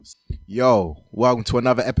Yo, welcome to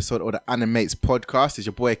another episode of the Animates podcast. It's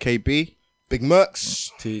your boy KB. Big Mercs.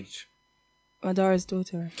 Teach. Madara's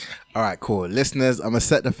daughter. All right, cool. Listeners, I'm going to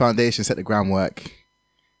set the foundation, set the groundwork.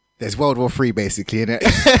 There's World War III basically, innit?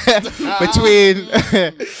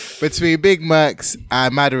 between Big Mercs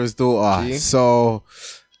and Madara's daughter. Gee. So, All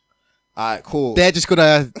right, cool. they're just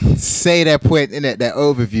going to say their point, innit? Their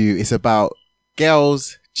overview is about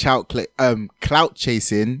girls clout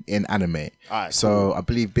chasing in anime. Alright, so cool. I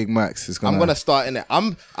believe Big Mercs is I'm gonna start in it.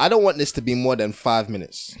 I don't want this to be more than 5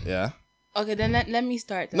 minutes. Yeah. Okay, then let me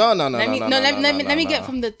start. Then. No. Let me get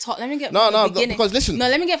from the top. Let me get No, from the beginning. because listen. No,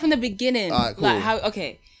 let me get from the beginning. Alright, cool. Like how?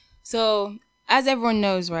 Okay, so as everyone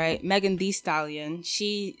knows, right? Megan Thee Stallion.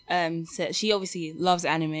 She said she obviously loves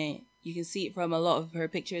anime. You can see it from a lot of her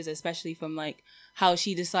pictures, especially from like how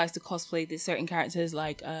she decides to cosplay these certain characters,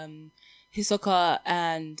 like Hisoka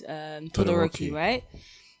and Todoroki, right?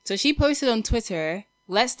 So she posted on Twitter,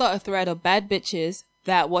 let's start a thread of bad bitches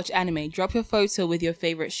that watch anime. Drop your photo with your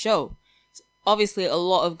favorite show. Obviously, a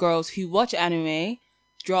lot of girls who watch anime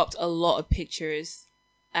dropped a lot of pictures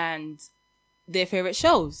and their favorite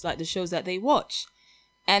shows, like the shows that they watch.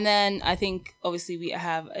 And then I think, obviously, we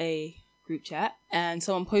have a group chat and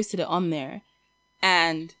someone posted it on there.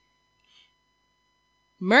 And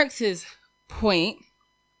Mercs' point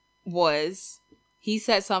was he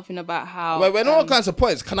said something about how We're all kinds of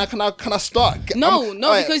points. Can I start? No,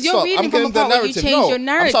 because you're reading from a part where you changed your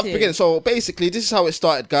narrative. I'm starting beginning. So basically, this is how it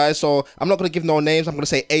started, guys. So I'm not gonna give no names. I'm gonna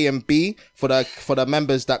say A and B for the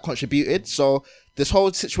members that contributed. So this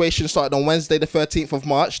whole situation started on Wednesday, the 13th of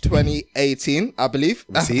March, 2018, I believe.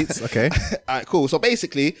 Receipts, okay. All right, cool. So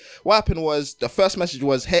basically, what happened was the first message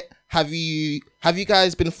was, "Hey, have you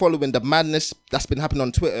guys been following the madness that's been happening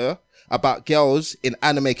on Twitter about girls in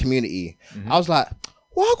anime community?" I was like,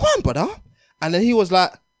 "What go on, brother?" And then he was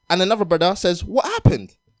like, and another brother says, "What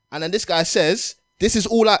happened?" And then this guy says, this is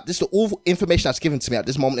all information that's given to me at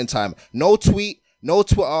this moment in time. No tweet, no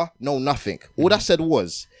Twitter, no nothing. All that said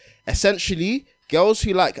was, essentially, girls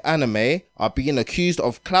who like anime are being accused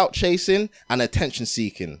of clout chasing and attention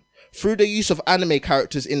seeking through the use of anime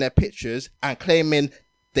characters in their pictures and claiming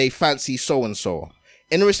they fancy so-and-so.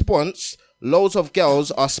 In response, loads of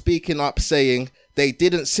girls are speaking up saying they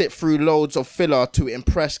didn't sit through loads of filler to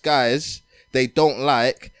impress guys they don't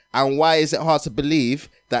like, and why is it hard to believe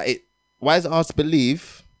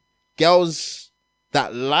girls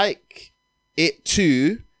that like it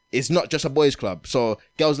too is not just a boys club. So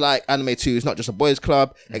girls like anime too is not just a boys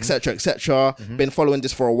club, etc., etc. Been following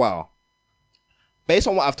this for a while. Based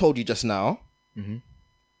on what I've told you just now,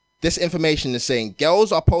 this information is saying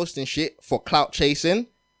girls are posting shit for clout chasing.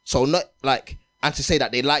 So not like, and to say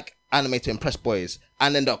that they like anime to impress boys.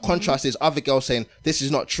 And then the contrast is other girls saying, this is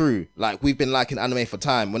not true. Like, we've been liking anime for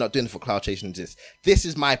time. We're not doing it for clout chasing. This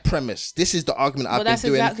is my premise. This is the argument I've been doing. Well, that's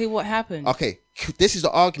exactly what happened. Okay. This is the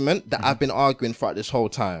argument that I've been arguing throughout this whole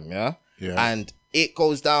time. Yeah. And it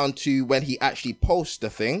goes down to when he actually posts the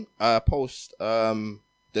thing,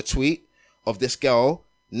 the tweet of this girl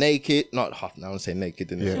naked, not half, I want to say naked,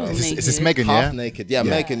 didn't it? Is this Megan, half naked,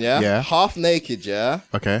 Megan, yeah. Half naked, yeah.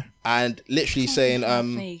 Okay. And literally saying,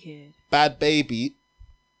 naked. bad babies,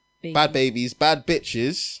 bad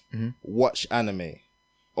bitches, watch anime.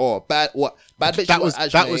 Or bad bitches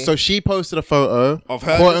that was so she posted a photo of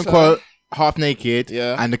her, quote unquote, half naked,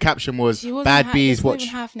 and the caption was She wasn't bad bees watch.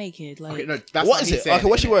 Even half naked. Like, Okay, no, that's what is it? said, Okay,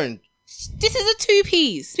 what's she wearing? this is a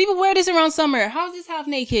two-piece. People wear this around summer. How is this half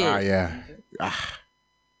naked? Yeah.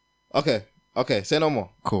 Okay, say no more.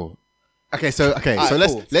 Cool. Okay, so Alright,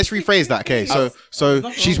 let's rephrase that. Okay,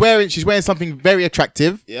 so she's wearing something very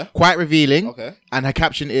attractive, quite revealing. Okay. And her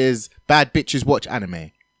caption is bad bitches watch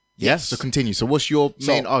anime. Yes. So continue. So what's your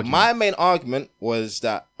main argument? My main argument was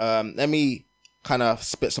that let me kind of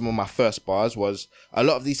spit some of my first bars. Was a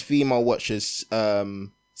lot of these female watchers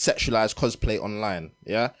sexualize cosplay online.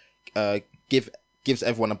 Yeah, gives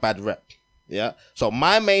everyone a bad rep. Yeah. So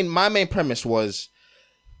my main premise was,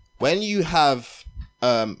 when you have,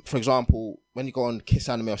 for example, when you go on Kiss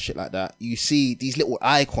Anime or shit like that, you see these little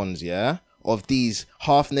icons, of these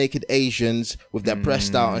half-naked Asians with their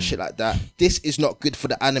breasts out and shit like that. This is not good for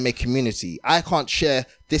the anime community. I can't share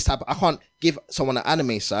this type. I can't give someone an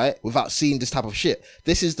anime site without seeing this type of shit.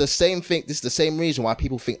 This is the same thing. This is the same reason why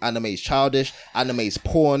people think anime is childish, anime is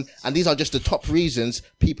porn, and these are just the top reasons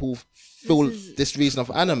people feel this reason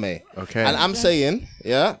of anime. Okay. And I'm saying,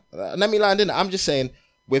 let me land in. I'm just saying,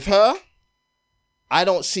 with her, I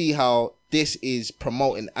don't see how this is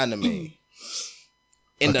promoting anime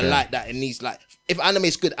in the light that it needs. Like, if anime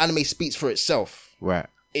is good, anime speaks for itself. Right.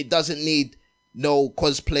 It doesn't need no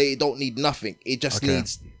cosplay. It don't need nothing. It just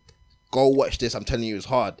needs, go watch this. I'm telling you, it's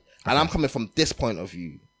hard. and I'm coming from this point of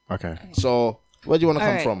view. Okay. So where do you want to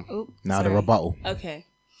come Alright. from? Oop, Now the sorry. rebuttal. Okay.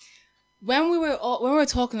 When we were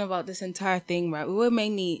talking about this entire thing, right, we were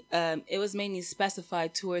mainly it was mainly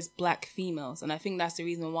specified towards black females, and I think that's the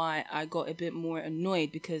reason why I got a bit more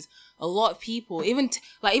annoyed, because a lot of people, even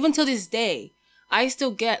till this day, I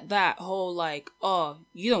still get that whole like, oh,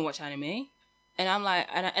 you don't watch anime, and I'm like,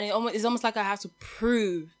 it's almost like I have to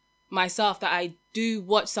prove myself that I do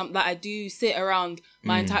watch that I do sit around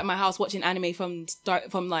my house watching anime from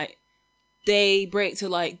like daybreak to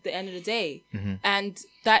like the end of the day. And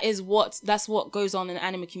that's what goes on in the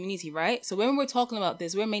anime community, right? So when we're talking about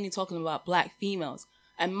this, we're mainly talking about black females.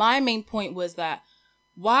 And my main point was that,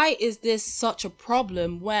 why is this such a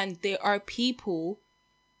problem when there are people,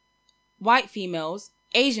 white females,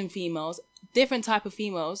 Asian females, different type of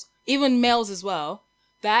females, even males as well,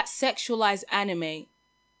 that sexualize anime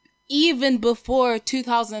even before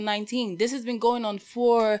 2019? This has been going on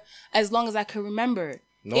for as long as I can remember.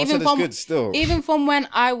 No one said it's good still. Even from when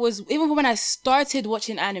I started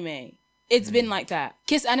watching anime, it's been like that.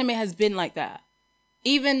 Kiss Anime has been like that.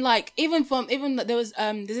 There was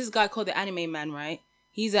there's this guy called the Anime Man, right?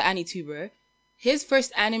 He's an AniTuber. His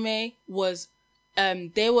first anime was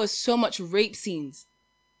there was so much rape scenes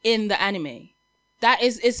in the anime.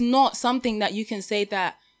 It's not something that you can say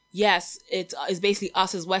that, yes, it's basically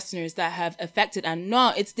us as Westerners that have affected, and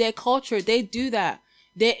no, it's their culture. They do that.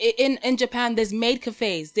 In Japan, there's maid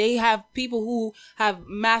cafes. They have people who have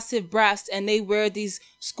massive breasts and they wear these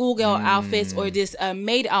schoolgirl outfits or this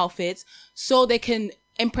maid outfits so they can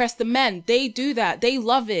impress the men. They do that. They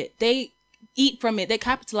love it. They eat from it. They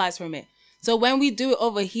capitalize from it. So when we do it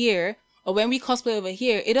over here, or when we cosplay over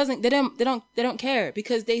here, they don't care,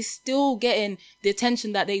 because they still getting the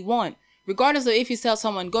attention that they want. Regardless of if you tell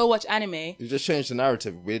someone, go watch anime. You just changed the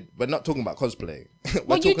narrative. We're not talking about cosplay.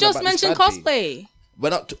 Well, you just mentioned cosplay. We're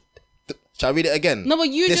not. Shall I read it again? No, but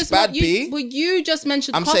you just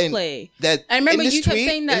mentioned I'm cosplay. saying that I remember you kept tweet,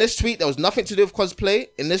 saying that in this tweet there was nothing to do with cosplay.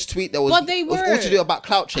 In this tweet there was, but they it was were all to do about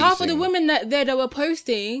clout chasing. Half of the women that were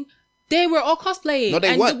posting, they were all cosplaying. No,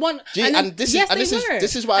 they weren't. This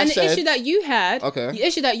is why I said. And the issue that you had, okay, the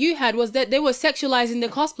issue that you had was that they were sexualizing the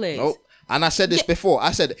cosplays. Nope. And I said this before.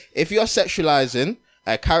 I said, if you're sexualizing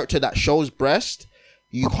a character that shows breast,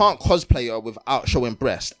 you can't cosplay her without showing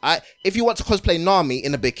breast. If you want to cosplay Nami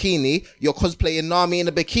in a bikini, you're cosplaying Nami in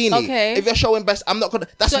a bikini. Okay. If you're showing breast, I'm not gonna.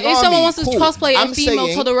 That's so Nami. if someone wants to cosplay I'm a female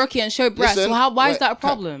saying, Todoroki and show breast, listen, why is that a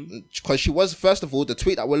problem? Because she was, first of all, the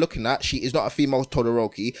tweet that we're looking at, she is not a female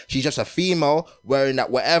Todoroki. She's just a female wearing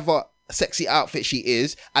that whatever sexy outfit she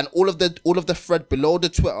is, and all of the thread below the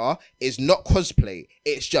Twitter is not cosplay.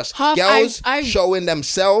 It's just girls showing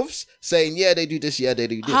themselves, saying, yeah, they do this, yeah, they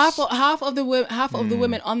do this. Half of the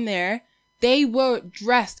women on there, they were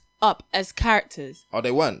dressed up as characters. Oh,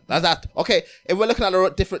 they weren't. That's that. Okay, if we're looking at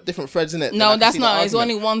the different threads in it, no, that's not. It's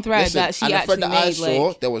only one thread that she actually made. I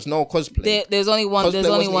saw, there was no cosplay. There's only one. There's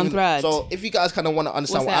only one thread. So if you guys kind of want to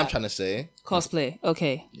understand what I'm trying to say, cosplay.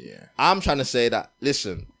 Okay. Yeah. I'm trying to say that.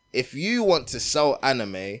 Listen, if you want to sell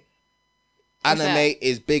anime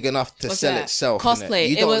is big enough to sell itself. Cosplay.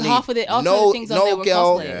 You don't it was need half of the things on there were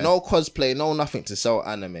cosplay. No cosplay, no nothing to sell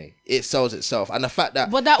anime. It sells itself, and the fact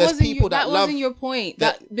that but that wasn't your point.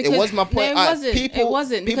 Because it was my point. It wasn't people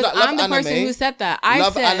because that love I'm the anime person who said that. I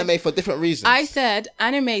love anime for different reasons. I said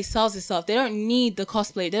anime sells itself. They don't need the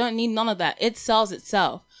cosplay. They don't need none of that. It sells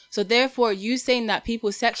itself. So therefore, you saying that people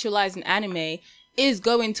sexualizing anime is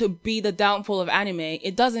going to be the downfall of anime,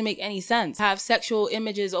 it doesn't make any sense. Have sexual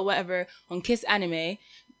images or whatever on Kiss Anime,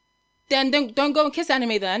 then don't go and Kiss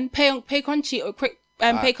Anime. Then pay Crunchy or pay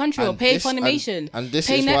Crunchy or pay Funimation and this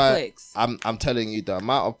pay is Netflix. Why I'm telling you the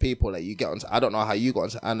amount of people that you get onto. I don't know how you got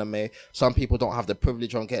into anime. Some people don't have the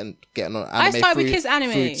privilege on getting on anime. I started with Kiss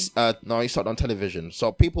Anime. No, you started on television,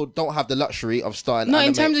 so people don't have the luxury of starting. No, anime.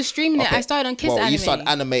 In terms of streaming it, I started on Kiss Anime. You started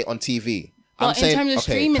anime on TV. Well, in terms of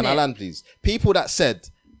streaming can I land, please? People that said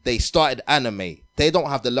they started anime, they don't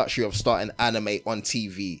have the luxury of starting anime on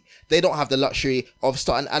TV. They don't have the luxury of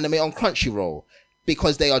starting anime on Crunchyroll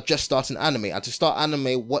because they are just starting anime. And to start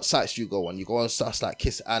anime, what sites do you go on? You go on sites like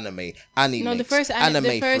Kiss Anime, Anime. No, the first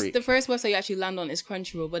website you actually land on is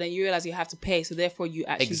Crunchyroll, but then you realize you have to pay, so therefore you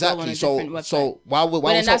actually go on a different website.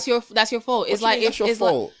 So that's your fault. It's like your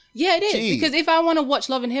fault. Yeah, it is. Because if I want to watch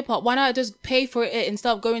Love and Hip Hop, why not just pay for it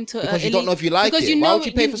instead of going to because you don't know if you like it. Why would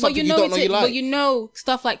you pay for something you don't know you like? But you know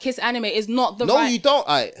stuff like Kiss Anime is not the right... No, you don't.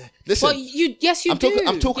 Listen. Well, yes, you do.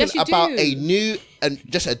 I'm talking about a new and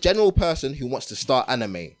just a general person who wants to start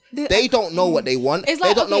anime. They don't know what they want. It's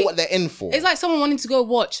like, they don't know okay, what they're in for. It's like someone wanting to go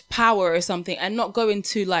watch Power or something and not go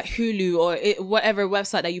into like Hulu or whatever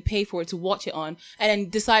website that you pay for to watch it on, and then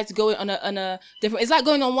decide to go on a different. It's like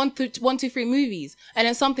going on 1, 2, 3 movies, and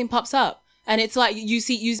then something pops up, and it's like you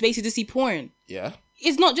basically just see porn. Yeah.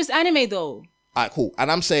 It's not just anime though. Alright, cool.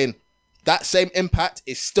 And I'm saying that same impact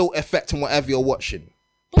is still affecting whatever you're watching.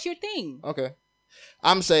 What's your thing? Okay.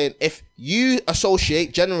 I'm saying if you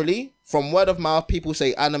associate generally from word of mouth, people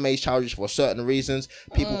say anime is childish for certain reasons.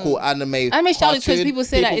 People call anime is childish because people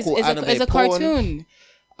say that it's a cartoon.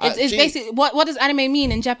 It's basically what does anime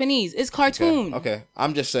mean in Japanese? It's cartoon. Okay.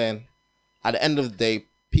 I'm just saying, at the end of the day,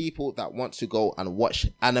 people that want to go and watch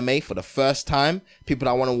anime for the first time, people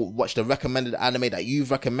that want to watch the recommended anime that you've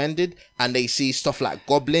recommended, and they see stuff like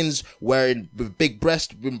goblins wearing with big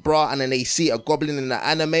breast with bra, and then they see a goblin in the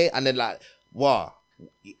anime, and they're like, wow,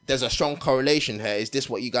 there's a strong correlation here. Is this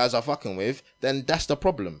what you guys are fucking with? Then that's the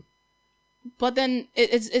problem. But then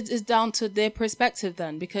it's down to their perspective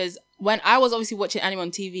then, because when I was obviously watching anime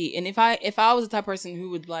on TV, and if I was the type of person who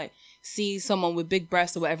would like see someone with big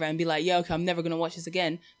breasts or whatever and be like, yeah, okay, I'm never gonna watch this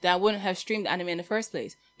again, then I wouldn't have streamed anime in the first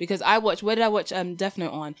place. Because where did I watch Death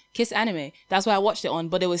Note on? Kiss Anime. That's why I watched it on,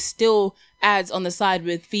 but there was still ads on the side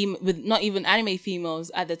with not even anime females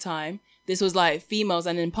at the time. This was like females,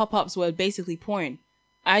 and then pop-ups were basically porn.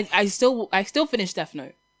 I still finished Death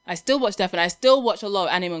Note. I still watch Death Note. I still watch a lot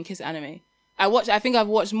of anime on Kiss Anime. I think I've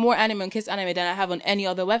watched more anime on Kiss Anime than I have on any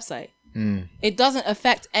other website. It doesn't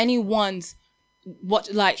affect anyone's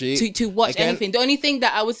to watch anything. The only thing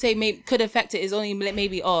that I would say could affect it is only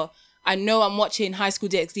maybe, I know I'm watching High School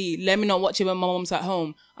DxD. Let me not watch it when my mom's at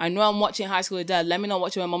home. I know I'm watching High School Dad. Let me not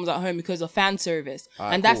watch it when my mom's at home because of fan service.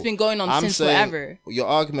 And that's been going on since forever. Your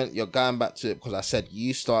argument, you're going back to it because I said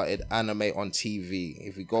you started anime on TV.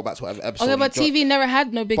 If we go back to whatever episode. Okay, but TV never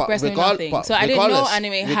had no big breast or nothing. So I didn't know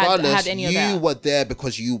anime had any of that. You were there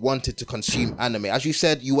because you wanted to consume anime. As you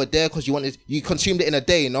said, you were there because you consumed it in a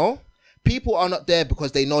day, no? People are not there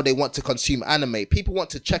because they know they want to consume anime. People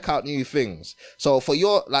want to check out new things. So for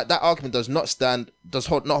that argument does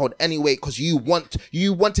not hold any weight because you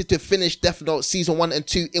wanted to finish Death Note season 1 and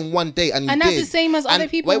 2 in one day, and that's the same as other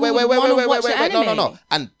people who want to watch anime. No.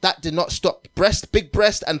 And that did not stop. Big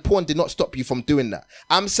breast and porn did not stop you from doing that.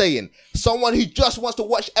 I'm saying someone who just wants to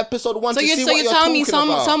watch episode 1 to see what you're talking about. So you're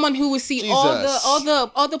telling me someone who would see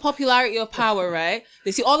all the popularity of Power, right?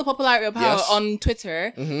 They see all the popularity of Power on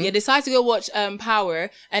Twitter. Mm-hmm. Yeah, decide to go watch Power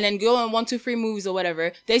and then go on 1, 2, 3 movies or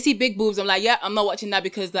whatever. They see big boobs. I'm like, yeah, I'm not watching that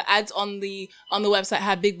because the ads on the website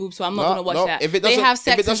had big boobs, so I'm not gonna watch that. They have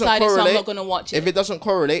sex inside it, so I'm not gonna watch it. If it doesn't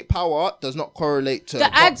correlate, Power does not correlate to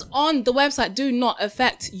the ads on the website. Do not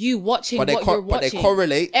affect you watching what you're watching. But they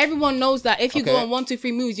correlate. Everyone knows that if you go on 1, 2,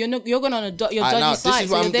 3 movies, you're going on your judgy site.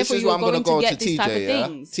 So therefore, you're going to get these type of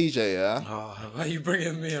things. TJ, yeah. Oh, why are you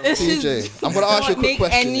bringing me up? TJ, I'm gonna ask you a quick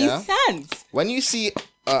question. Any sense? When you see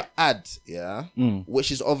ad,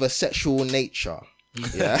 which is of a sexual nature,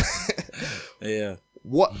 yeah.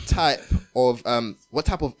 What type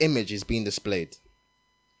of image is being displayed?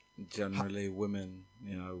 Generally, women,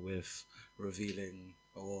 with revealing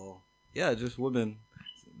or just women,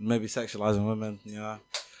 maybe sexualizing women,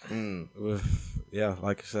 with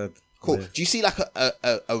like I said. Cool. Do you see like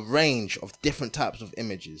a range of different types of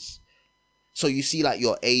images? So you see like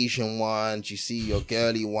your Asian ones, you see your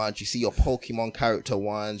girly ones, you see your Pokemon character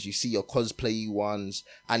ones, you see your cosplay ones.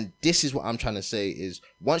 And this is what I'm trying to say is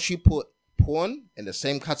once you put porn in the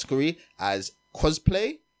same category as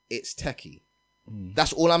cosplay, it's techie.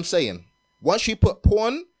 That's all I'm saying. Once you put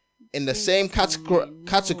porn in the same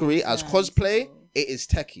category as cosplay, it is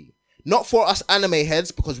techie. Not for us anime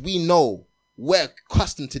heads because we know we're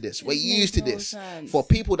accustomed to this. We're used to this. For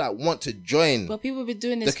people that want to join, but people have been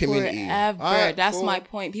doing this the community forever. Right, that's cool. My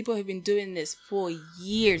point. People have been doing this for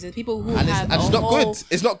years. There's people who it's not good.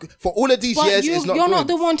 It's not for all of these years. It's not. You're good. Not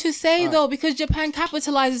the one to say though, because Japan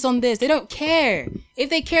capitalizes on this. They don't care.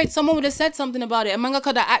 If they cared, someone would have said something about it. A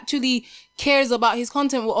mangaka that actually cares about his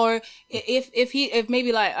content, or if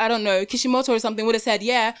maybe like I don't know Kishimoto or something would have said,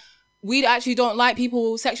 yeah, we actually don't like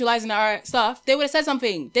people sexualizing our stuff, they would have said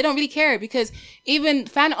something. They don't really care because even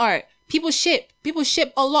fan art, people ship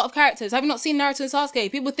a lot of characters. Have you not seen Naruto and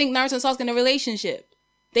Sasuke? People think Naruto and Sasuke in a relationship.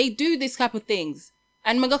 They do this type of things.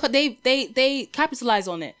 And mangaka, they capitalize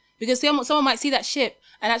on it. Because someone might see that ship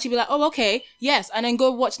and actually be like, oh, okay, yes, and then go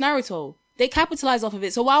watch Naruto. They capitalize off of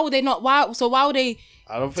it. So why would they not? Why would they?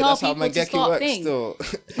 I don't think that's how Mangeki works still.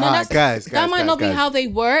 No, guys, that might not be how they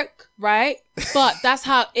work, right? But that's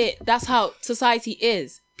how society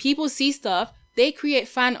is. People see stuff, they create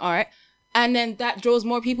fan art, and then that draws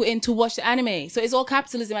more people in to watch the anime. So it's all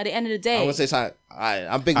capitalism at the end of the day. I want to say something.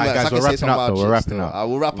 I'm big Alright, Max. guys, I can we're say wrapping some up, wild though. shit We're wrapping still. up. I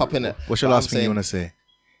will wrap up in it. What's your last thing you want to say?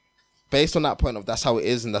 Based on that point of that's how it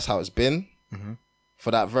is and that's how it's been. Mm-hmm.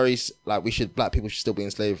 For that very like black people should still be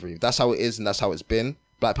in slavery. If that's how it is and that's how it's been.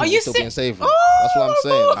 Black people you should still be in slavery. Oh, That's what I'm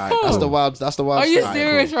saying. Alright, That's cool. the wild. That's the wild. Are you story.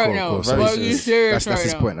 serious right now? So Are you serious that's right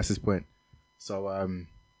his now? point. That's his point. So, do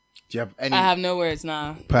you have any? I have no words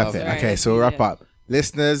now. Perfect. Sorry. Okay, so we'll wrap up.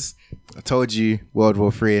 Listeners, I told you World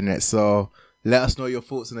War III in it. So let us know your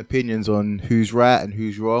thoughts and opinions on who's right and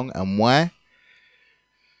who's wrong and why.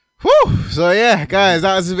 Whew. So yeah, guys,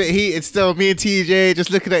 that was a bit heated still. Me and TJ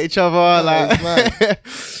just looking at each other like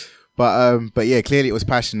but yeah, clearly it was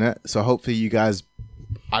passionate. So hopefully you guys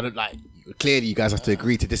clearly you guys have to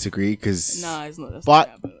agree to disagree because Nah, it's not. That's But-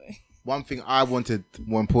 not that, by the way. one thing I wanted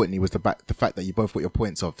more importantly was the fact that you both got your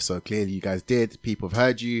points off. So clearly you guys did. People have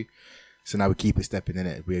heard you. So now we keep it stepping in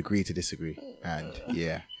it. We agree to disagree. And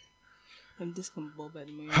yeah. I'm just gonna bob at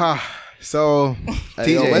the moment. So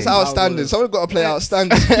Hey, yo, where's outstanding? Someone got to play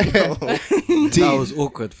outstanding. That was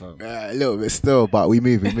awkward, fam. a little bit still, but we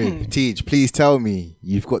move. Tej, please tell me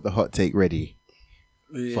you've got the hot take ready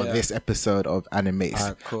for this episode of Animates.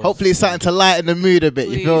 Alright, cool. Hopefully it's something to lighten the mood a bit,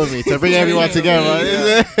 you feel me? To bring everyone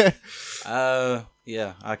together.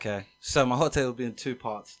 Yeah, okay. So my hot take will be in two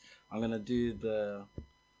parts. I'm going to do the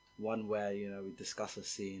one where, we discuss a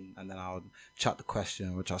scene and then I'll chat the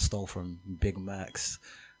question, which I stole from Big Max,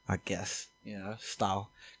 I guess, style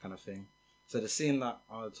kind of thing. So the scene that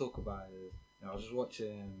I'll talk about is, I was just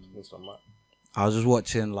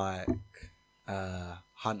watching like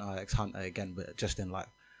Hunter x Hunter again, but just in like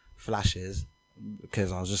flashes,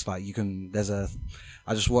 because I was just like,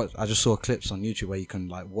 I just saw clips on YouTube where you can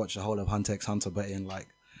like watch the whole of Hunter x Hunter, but in like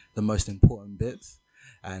the most important bits.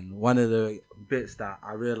 And one of the bits that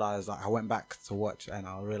I realized, like I went back to watch and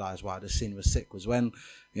I realized why the scene was sick was when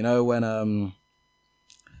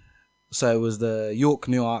so it was the York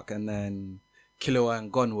New Arc and then Killua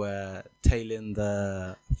and Gon were tailing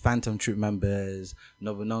the Phantom Troop members,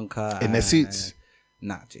 Nobunonka. In their suits?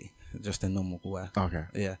 Nah, just in normal wear. Okay.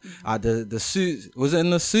 Yeah. The suits, was it in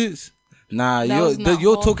the suits? Nah, That was not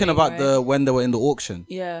you're whole talking thing, about right? the when they were in the auction.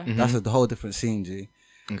 Yeah. That's a whole different scene, G.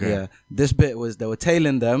 Okay. Yeah. This bit was they were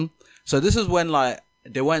tailing them. So this is when like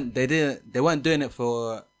they weren't doing it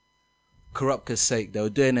for Kurapka's sake. They were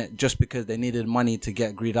doing it just because they needed money to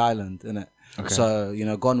get Greed Island, innit? Okay. So,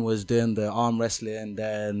 Gon was doing the arm wrestling and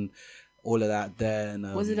then all of that. Then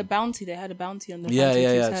Was it a bounty? They had a bounty on the yeah. Phantom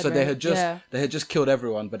Troop's head, So right? they had just killed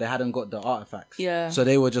everyone, but they hadn't got the artifacts. Yeah. So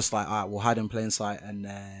they were just like, all right, we'll hide in plain sight, and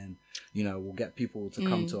then we'll get people to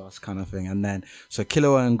come to us, kind of thing. And then so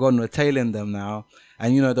Killua and Gon were tailing them now,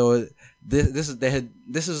 and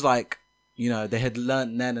this is like. They had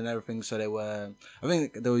learnt Nen and everything, so I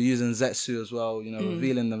think they were using Zetsu as well,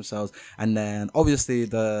 revealing themselves. And then obviously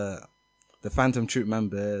the Phantom Troop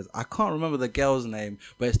members, I can't remember the girl's name,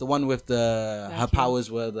 but it's the one with her Vacuum. powers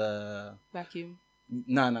were the Vacuum.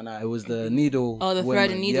 no, it was the needle. Oh, the thread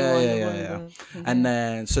women. and needle one. the one with the- And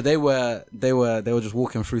then so they were just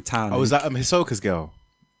walking through town. Oh, was that Hisoka's girl?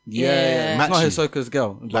 Yeah. It's not Machi. Hisoka's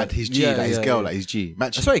girl. Like his G, his girl, like his G.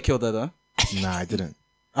 Match. That's why he killed her though. Nah, I didn't.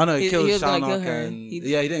 I know he killed was gonna Shinnok kill her. and He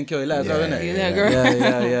didn't kill her. He let her go, innit? Yeah,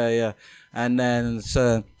 girl. Yeah. And then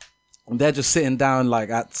so they're just sitting down like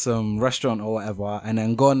at some restaurant or whatever, and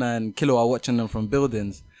then Gon and Killua are watching them from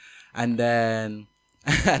buildings, and then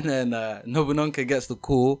Nobunonka gets the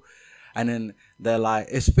call, and then they're like,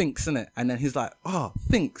 "It's Finks, isn't it?" And then he's like, "Oh,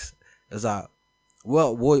 Finks." It's like,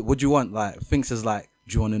 "Well, what do you want?" Like Finks is like,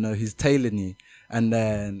 "Do you want to know who's tailing you?" And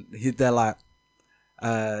then they're like,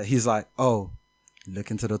 he's like, "Oh."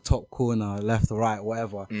 Look into the top corner, left or right,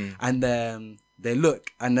 whatever. And then they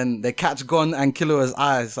look, and then they catch Gon and Killua's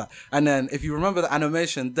eyes. And then if you remember the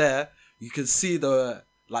animation there, you could see the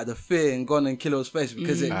fear in Gon and Killua's face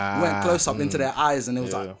because it went close up into their eyes, and it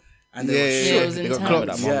was like, and they were shook. It was They got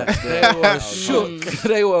intense. clocked. They were shook.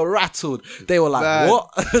 They were rattled. They were like, Nah. what?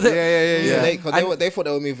 Yeah. They thought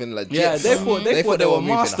they were moving like Yeah, jets. they thought they were moving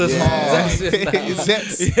masters. hard.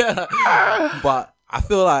 Zets. Yeah. But I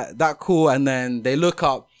feel like that cool, and then they look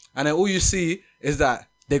up, and then all you see is that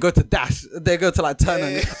they go to dash. They go to like turn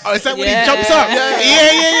and Oh, is that when Yeah. he jumps up?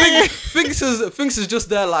 Yeah. Finks is just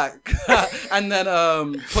there like, and then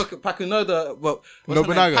Paku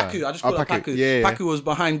Nobunaga. Paku. I just call it Paku. Paku. Yeah. Paku was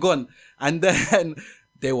behind Gon, and then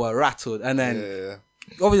they were rattled, and then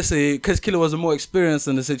obviously, because Killer was more experienced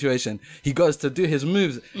in the situation, he goes to do his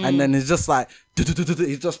moves, and then it's just like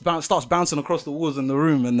he just starts bouncing across the walls in the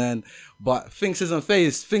room, and then but Finks isn't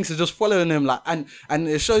phased. Finks is just following him, like, and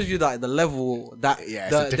it shows you like the level that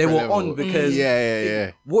they were on,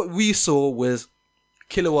 because what we saw was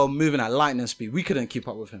Killer were moving at lightning speed. We couldn't keep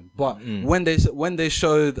up with him, but when they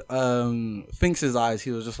showed Finks' eyes,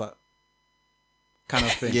 he was just like kind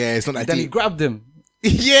of thing. Yeah, it's not that then deep. he grabbed him.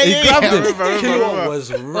 He grabbed him. remember. Killer was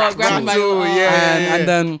grabbed by your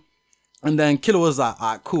arm. and then Killer was like,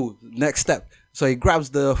 alright, cool, next step. So he grabs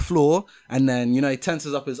the floor, and then, he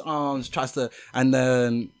tenses up his arms, tries to, and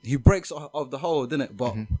then he breaks off the hold, didn't it?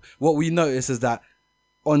 But what we notice is that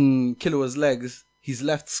on Killer's legs, he's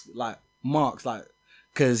left like marks, like,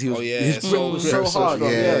 because his grip was so hard.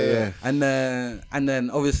 And then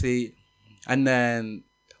obviously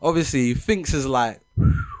Finks is like,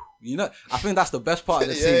 I think that's the best part of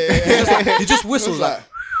the scene. He just whistles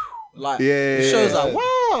like it shows like,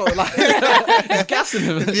 wow, like he's gassing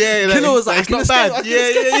him. Killer was like, it's not bad.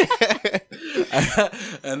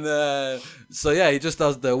 And so he just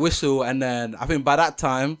does the whistle, and then I think by that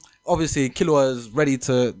time, obviously Killer was ready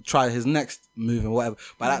to try his next move and whatever.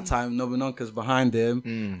 By that time, Nobunaga's behind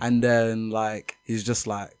him, and then like he's just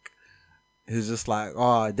like,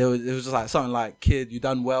 oh, it was just like something like, kid, you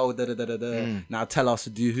done well, now tell us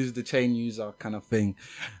who's the chain user, kind of thing.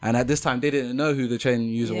 And at this time, they didn't know who the chain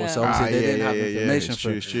user was, so obviously they didn't have information for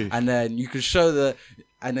it. True. And then you could show the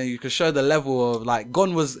level of like,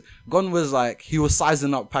 Gon was like, he was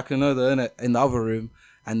sizing up Pakinoda in the other room.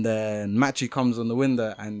 And then Machi comes on the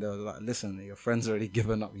window, and they're like, listen, your friend's already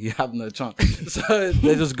given up, you have no chance. So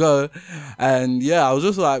they just go. And I was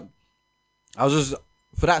just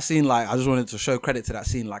for that scene, like, I just wanted to show credit to that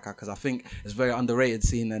scene, like, because I think it's a very underrated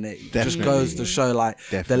scene, and it just goes to show like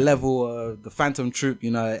the level of the Phantom Troop,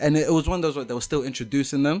 and it was one of those where they were still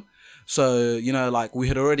introducing them. So, like, we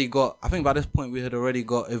had already got, I think by this point we had already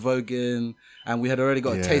got Evogan, and we had already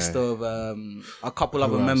got a taste of a couple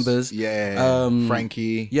other members.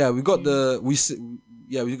 Frankie. We got we've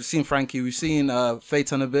seen Frankie, we've seen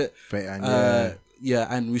Phaeton a bit. Phaeton,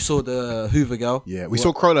 and we saw the Hoover girl. Yeah, we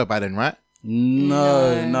saw Crawler by then, right?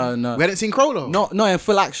 No. We hadn't seen Crawler. Not in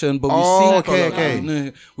full action, but we've seen. Okay.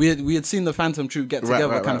 No, we had seen the Phantom Troop get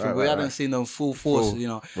together, kind of thing. We hadn't seen them full force,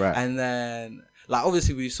 Right. And then, like,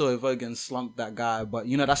 obviously we saw Evogan slump that guy, but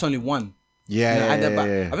that's only one. I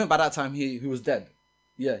think by that time he was dead.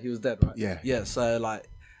 Yeah, he was dead, right? Yeah. So like,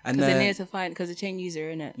 and then then they needed to find, because the chain user,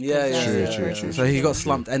 innit? True. So he got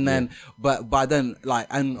slumped, and then but by then, like,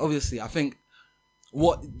 and obviously I think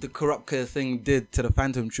what the Kurapka thing did to the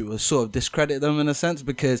Phantom Troop was sort of discredit them in a sense,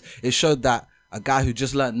 because it showed that a guy who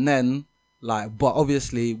just learnt Nen, like, but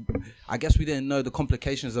obviously I guess we didn't know the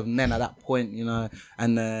complications of Nen at that point,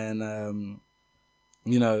 and then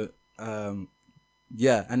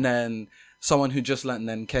and then someone who just learnt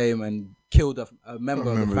Nen came and killed a member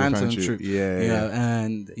of the Phantom Troop.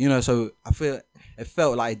 And so I feel it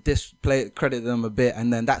felt like discredited them a bit,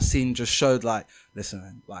 and then that scene just showed like,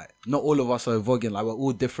 listen, like, not all of us are Vogging, like, we're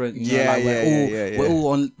all different. We're all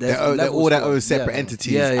on. They're all their own separate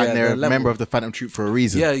entities, and they're a member of the Phantom Troop for a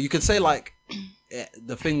reason. Yeah, you could say like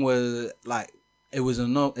the thing was like it was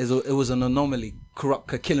an anomaly,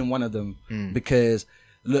 Kurapka killing one of them, because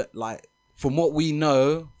look, like, from what we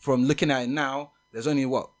know from looking at it now, there's only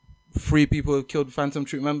 3 people who killed Phantom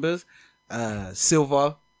Troop members: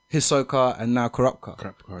 Silver, Hisoka, and now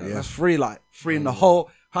Kurapka. That's 3 in the whole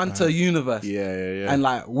Hunter universe. And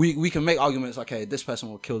like, we can make arguments, okay, this person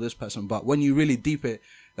will kill this person, but when you really deep it,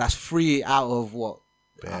 that's 3 out of what?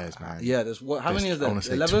 Bears, man. There's how many is there?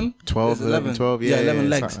 11? 12, 12. Yeah, 11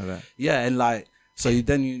 legs. Like and like, so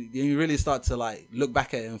you really start to like look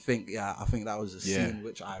back at it and think, I think that was a scene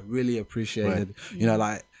which I really appreciated.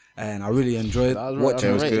 Like, and I really enjoyed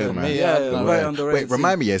watching. It was good, man. Very underrated. Wait,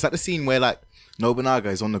 remind me, is that the scene where like Nobunaga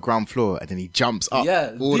is on the ground floor and then he jumps up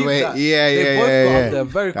all the deep way? That. They both got up there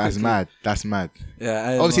very That's quickly. That's mad.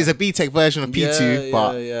 Yeah, obviously it's a B-Tech version of P2,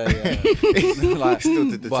 but like, still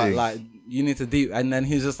did the but thing. like, you need to deep, and then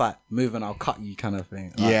he's just like, move and I'll cut you, kind of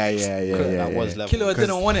thing. Like, That was level. Killer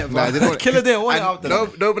didn't want it, bro. Nah, Killer didn't want it and after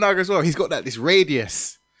that. Nobunaga as well. He's got this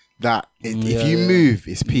radius that if you move,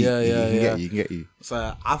 it's peak. He can get you.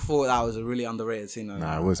 So I thought that was a really underrated scene.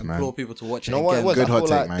 Nah, it was, man. Implore people to watch it. You know what again. it was? Good I hot feel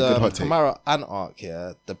take, man. the Good hot take. Kamara Ant arc,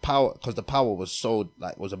 the power, because the power was so,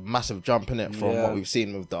 like, was a massive jump in it from what we've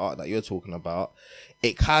seen with the art that you're talking about.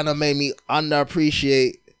 It kind of made me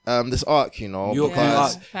underappreciate this arc, you know, You're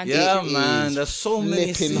because yeah, it man. is There's so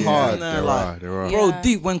many flipping scenes hard. in there. There Like, are, there are. bro, Yeah.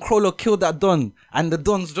 deep when Crawler killed that Don and the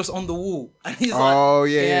Don's just on the wall and he's like, Oh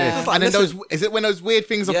yeah, Yeah. yeah. It's like, And then listen- those is it when those weird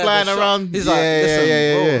things are yeah, flying the shot. around? He's yeah, like, listen,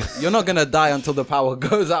 yeah. bro, you're not gonna die until the power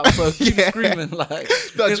goes out. So keep Yeah. screaming like.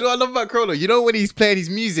 No, do you know what I love about Crawler? You know when he's playing his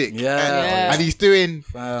music, Yeah. Yeah. and he's doing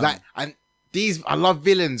Fam. like, and these I love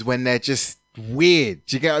villains when they're just weird.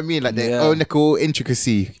 Do you get what I mean? Like their Yeah. own little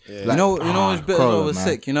intricacy. Like, You know, which bit as well Crawler, was man.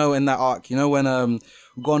 sick. You know, in that arc, you know when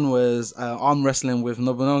Gon was arm wrestling with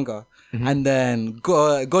Nobunaga, Mm-hmm. and then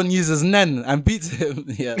Gon uses Nen and beats him.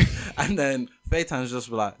 Yeah, and then Phaeton's just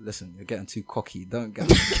like, "Listen, you're getting too cocky. Don't get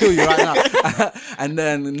kill you right now." And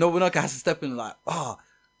then Nobunaga has to step in like, "Oh,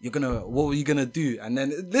 what were you gonna do?" And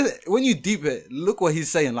then when you deep it, look what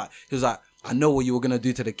he's saying. Like he was like, "I know what you were gonna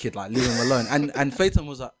do to the kid. Like leave him alone." And Phaeton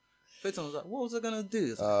was like. What was I gonna do?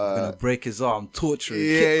 It's like, I'm gonna break his arm, torture him.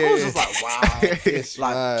 Yeah, I was yeah, just like, wow, It's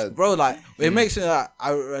like, mad. bro, like it makes me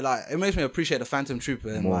it makes me appreciate the Phantom Trooper,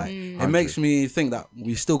 and like it makes me think that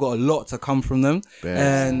we still got a lot to come from them,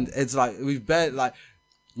 and it's like we've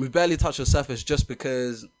barely touched the surface just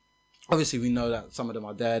because obviously we know that some of them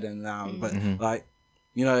are dead and now, but like.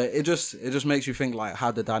 You know, it just makes you think like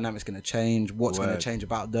how the dynamic's gonna change, what's gonna change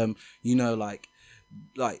about them. You know, like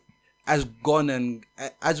as Gon and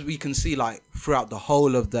as we can see like throughout the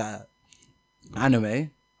whole of the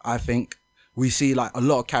anime, I think we see like a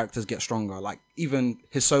lot of characters get stronger. Like even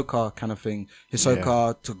Hisoka kind of thing,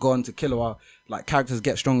 Hisoka to Gon to Killua, like characters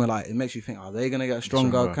get stronger. Like it makes you think, are they gonna get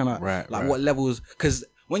stronger? Kind of Right, like right. what levels? Because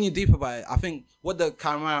when you're deep about it, I think what the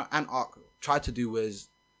Chimera Ant arc tried to do was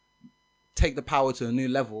take the power to a new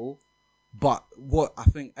level. But what I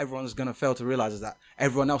think everyone's gonna fail to realize is that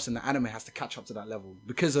everyone else in the anime has to catch up to that level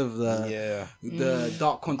because of the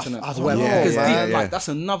Dark Continent. I don't whatever. know, Because man. deep, like that's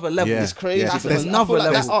another level. Yeah. It's crazy. That's because I another feel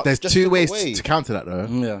like level. that arc There's just two took ways away. to counter that though.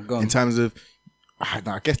 Yeah, go on. In terms of,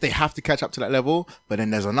 I guess they have to catch up to that level, but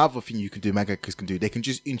then there's another thing you can do. Mangakers can do. They can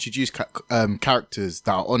just introduce characters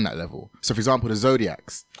that are on that level. So, for example, the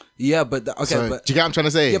Zodiacs. Yeah, but okay, So, but do you get what I'm trying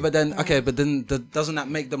to say? yeah, but then doesn't that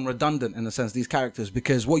make them redundant in a sense? These characters,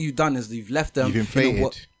 because what you've done is you've left them. You've in a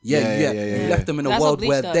inflated. You've left them in a That's what world Bleach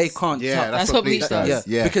where does. they can't. Yeah, touch. that's what Bleach does. Yeah.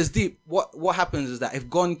 Yeah. Because deep, what happens is that if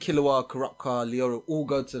Gon, Killua, Kurapika, Leora all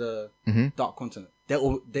go to the Dark Continent,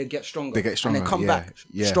 they get stronger. They get stronger, and they come yeah, back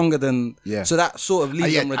yeah. stronger than. Yeah. So that sort of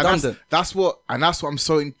leaves them and redundant. that's what I'm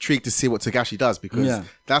so intrigued to see what Togashi does because Yeah.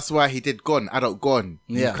 that's why he did Gon, adult Gon.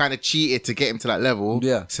 Yeah. You kind of cheated to get him to that level.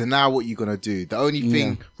 Yeah. So now what you gonna do? The only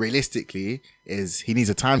thing realistically is he needs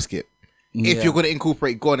a time skip. If you're gonna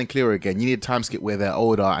incorporate Gon and Clear again, you need a time skip where they're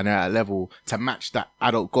older and they're at a level to match that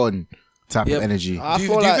adult Gon type Yeah. of energy. I Do you-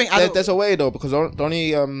 feel do you like think adult- there's a way though, because the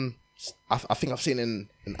only I think I've seen in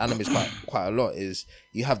animes quite a lot is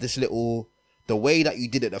you have this little, the way that you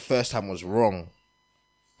did it the first time was wrong,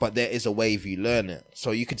 but there is a way if you learn it, so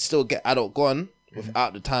you could still get adult Gon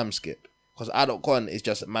without the time skip, because adult Gon is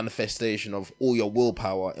just a manifestation of all your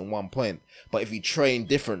willpower in one point. But if you train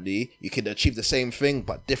differently, you can achieve the same thing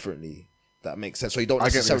but differently. That makes sense. So you don't I get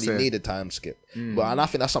what you're necessarily saying. need a time skip. But and I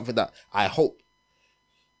think that's something that I hope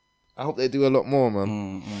they do a lot more,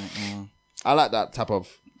 man. I like that type of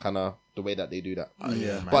kind of the way that they do that.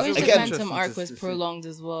 Yeah. But I wish the again, Phantom arc was to see. prolonged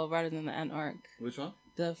as well, rather than the Ant arc. Which one?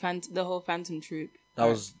 The whole Phantom troop. That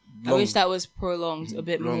was. I wish that was prolonged a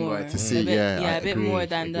bit Longer more. to see, a bit, I a bit agree, more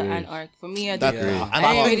than the agree. Ant arc. For me, I That- did. yeah. I And I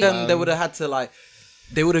I didn't think really- then they would have had to like.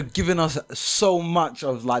 They would have given us so much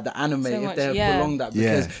of like the anime So if much, they had yeah. prolonged that,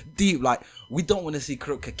 because Yeah. deep, like we don't want to see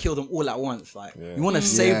Kuroka kill them all at once. Like we want to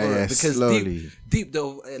savor Yeah, it, because slowly. deep the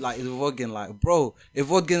like is Vodkin, like bro, if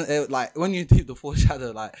Vodkin like when you deep the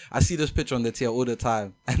foreshadow, like I see this picture on the tier all the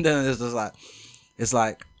time, and then it's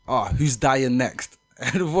like oh, who's dying next?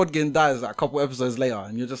 And Vodkin dies like a couple episodes later,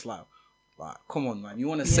 and you're just like come on, man, you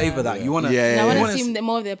want to savor that, you want to, Yeah, And I yeah, want to see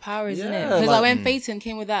more of their powers in it, Yeah, because like- when Phaeton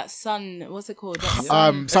came with that sun, what's it called? That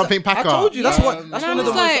sun. Something Packer. I told you that's what And that's I'm one of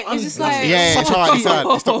the just most like, it's just like, Yeah, such it's a hard, cheat. it's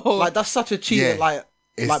hard. It's not- Like that's such a cheat, Yeah. like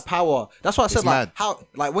It's- power. That's why I said it's like mad. how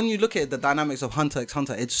like when you look at the dynamics of Hunter x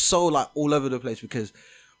Hunter, it's so like all over the place, because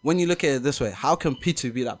when you look at it this way, how can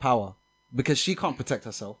P2 be that power? Because she can't protect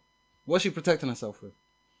herself. What's she protecting herself with?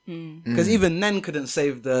 Because even Nen couldn't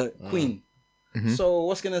save the queen. So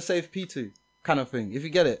what's gonna save P2? Kind of thing. If you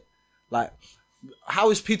get it, like how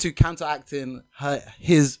is P2 counteracting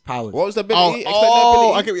his powers? what was the ability? Explain the I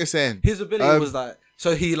ability. get what you're saying. His ability was like,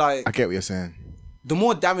 so he like I get what you're saying. the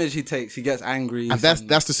more damage he takes, he gets angry. And that's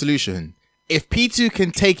the solution. If P2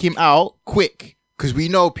 can take him out quick, because we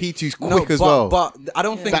know P2's quick as well. But I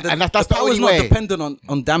don't think That- and that's the the power is only not way. dependent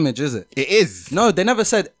on damage, is it? It is. No, they never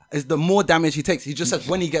said is the more damage he takes. He just said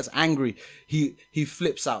when he gets angry, he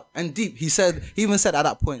flips out. And Deep, he even said at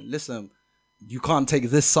that point, listen, you can't take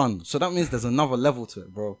this sun. So that means there's another level to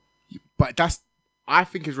it, bro. But I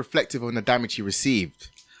think is reflective on the damage he received.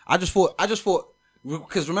 I just thought,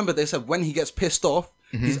 because remember they said when he gets pissed off,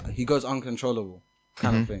 he goes uncontrollable,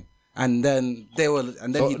 kind of thing. And then he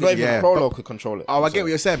Not did. even Prolo could control it. Oh, I get what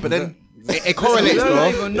you're saying, but then it correlates, You bro.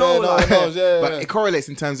 don't even know, But it correlates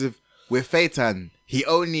in terms of with Phaeton,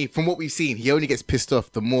 from what we've seen, he only gets pissed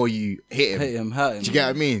off the more you hit him. Hurt him. Do you get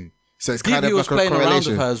what I mean? So it's Deep, kind of he was like a playing around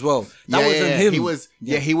correlation. with her as well. That wasn't him.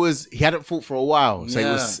 He hadn't fought for a while, so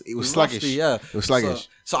it was sluggish. Rusty, yeah. It was sluggish.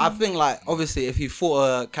 So I think like obviously if he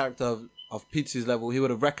fought a character of Peach's level, he would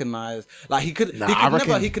have recognized like he could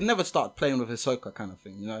never start playing with Hisoka kind of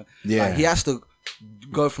thing, you know? Yeah. Like, he has to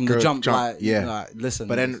go from the jump. Like, listen.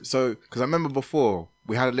 But then because I remember before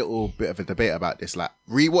we had a little bit of a debate about this, like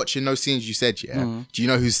rewatching those scenes you said, do you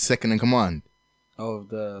know who's second in command? Oh,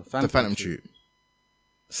 the Phantom Troop.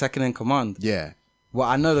 Second in command. Yeah. Well,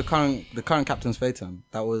 I know the current captain's Phaeton.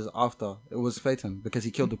 That was after it was Phaeton because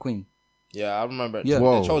he killed the queen. Yeah, I remember. Yeah.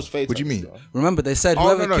 They chose Phaeton. What do you mean? So. Remember they said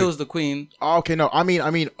whoever kills the queen. Oh, okay, no. I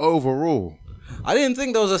mean overall. I didn't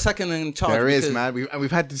think there was a second in charge. There is, man.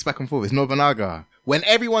 We've had this back and forth. It's Nobunaga. When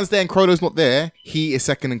everyone's there and Chrono's not there, he is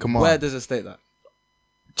second in command. Where does it state that?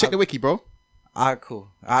 Check the wiki, bro. Alright, cool.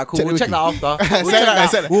 We'll the check wiki. that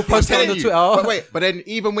after. We'll post it on the Twitter. But then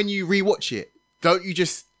even when you rewatch it, don't you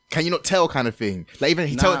just can you not tell kind of thing? Like even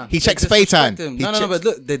he They checks disrespect Phaeton. him. No, but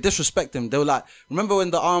look, they disrespect him. They were like, remember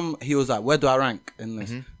when he was like, where do I rank in this?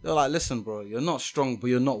 They were like, listen, bro, you're not strong, but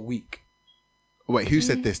you're not weak. Wait, who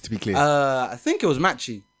said this? To be clear, I think it was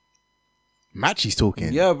Machi. Machi's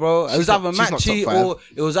talking. Yeah, bro. It was either she's not Machi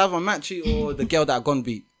top or the girl that gon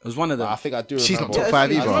beat. It was one of them. I think I do remember. She's not top five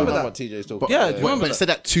I either. remember that. what TJ's talking But, Yeah, about. do you remember but that? they said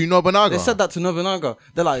that to Nobunaga. They said that to Nobunaga.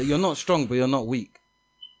 They're like, you're not strong, but you're not weak.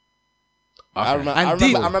 I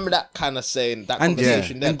remember that kind of saying that And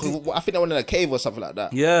conversation yeah. there. 'Cause I think they went in a cave or something like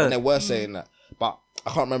that. Yeah. And they were saying that. But I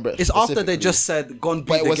can't remember it. It's after they specifically. just said, gon beat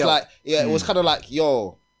But it the was girl. like, it was kind of like,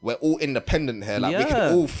 yo, we're all independent here. Like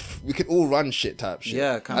Yeah. we could all run shit type shit.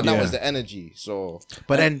 Yeah, kind and of. that Yeah. was the energy. So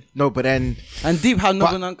But then And Deep how But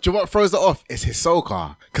Nobunaga. do you know what throws it off? It's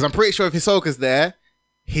Hisoka. Because I'm pretty sure if Hisoka's there,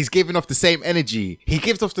 he's giving off the same energy. He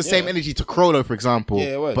gives off the same energy to Crollo, for example.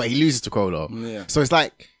 Yeah, it was. But he loses to Crollo. Yeah. So it's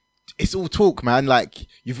like, it's all talk, man. Like,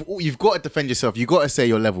 you've got to defend yourself. You've got to say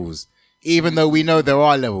your levels. Even though we know there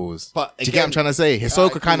are levels. But do you get what I'm again, trying to say?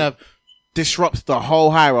 Hisoka kind of disrupts the whole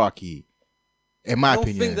hierarchy. In my I don't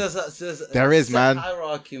opinion. think There is, set man.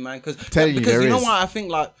 hierarchy, man. Telling you, because there you know is. why I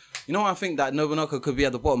think that Nobunaga could be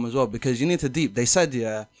at the bottom as well, because you need to deep. They said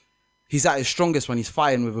he's at his strongest when he's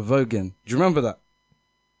fighting with a Vogan. Do you remember that?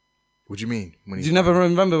 What do you mean? When Do you never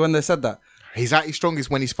remember when they said that? He's at his strongest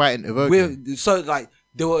when he's fighting Evoken. So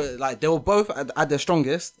they were both at their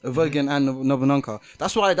strongest, Evogan and Nobunaga.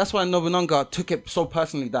 That's why Nobunaga took it so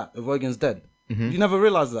personally that Evogan's dead. You never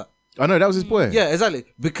realized that. I know, that was his boy. Yeah, exactly.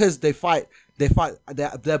 Because they're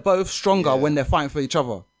both stronger when they're fighting for each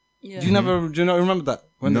other. Yeah. Do you not remember that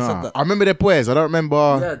when they said that? I remember their boys. I don't remember.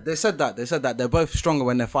 Yeah, they said that they're both stronger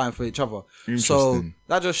when they're fighting for each other. So Interesting.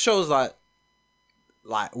 that just shows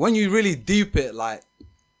like when you really deep it, like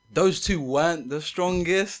those two weren't the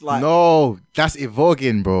strongest. Like No, that's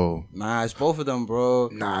Evoken, bro. nah, it's both of them, bro.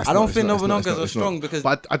 Nah, it's I don't not, think it's not, Nobunaga's it's are not. strong because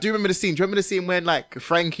But I do remember the scene. Do you remember the scene when like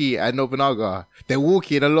Frankie and Nobunaga they're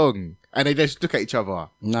walking along and they just look at each other?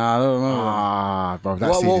 nah, I don't remember. Ah, bro,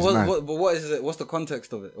 that scene is mad. What is it? What's the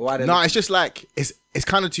context of it? Why did No, it's just like it's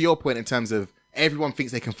kind of to your point in terms of everyone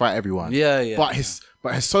thinks they can fight everyone. Yeah. But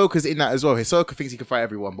Hisoka's in that as well. Hisoka thinks he can fight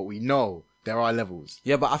everyone, but we know there are levels.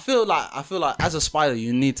 Yeah, but I feel like as a spider,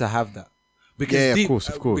 you need to have that. Because Yeah, of deep, course.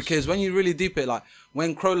 Because when you really deep it, like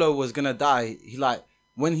when Crollo was gonna die,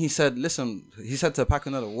 he said, "Listen," he said to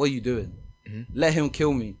Pacanello, "What are you doing? Let him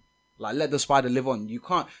kill me. Like let the spider live on. You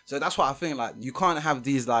can't." So that's what I think. Like you can't have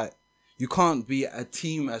these you can't be a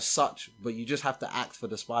team as such, but you just have to act for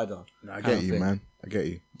the spider. I get you, man. I get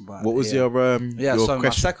you. But, What was yeah. your So my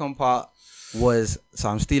question? second part was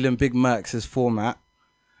I'm stealing Big Mercs' format.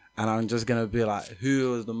 And I'm just going to be like,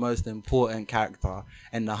 who was the most important character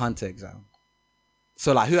in the Hunter exam?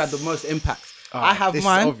 So, like, who had the most impact? I have this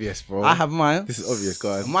mine. is obvious, bro. I have mine. This is obvious,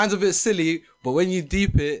 guys. Mine's a bit silly, but when you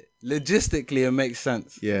deep it, logistically, it makes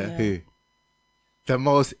sense. Yeah, who? The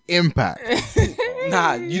most impact.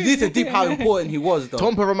 Nah, you need to deep how important he was, though.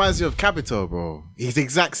 Tompa reminds me of Capito, bro. He's the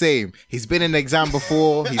exact same. He's been in the exam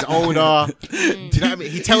before. He's older. Do you know what I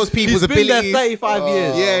mean? He tells people's He's been abilities. there 35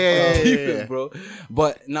 years. Yeah. Deep, bro.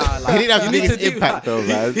 But nah, like He didn't have the you need biggest to deep impact, though,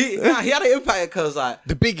 man. He had an impact because like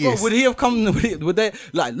The biggest. Bro, would he have come? Would they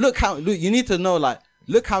like look? You need to know like.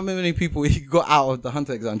 Look how many people he got out of the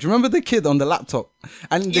Hunter exam. Do you remember the kid on the laptop?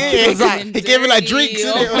 And the kid was like, he gave him like drinks.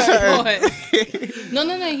 Oh innit? my God.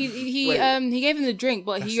 No. He gave him the drink,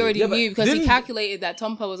 but he already Yeah, but knew because he didn't- calculated that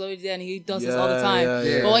Tompa was already there and he does this all the Yeah, time.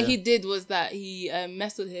 yeah. But what he did was that he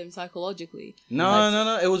messed with him psychologically.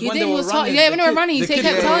 No. It was He when did, they he were was running. yeah, when the they were kid- running, he the kid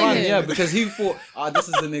kept was telling running, him. Yeah, because he thought, this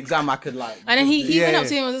is an exam I could like. And then he went up Yeah.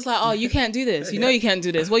 to him and was just like, "Oh, you can't do this. You know you can't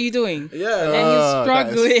do this. What are you doing?" Yeah. And Oh, that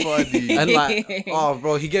he's is struggling. funny. And like, oh,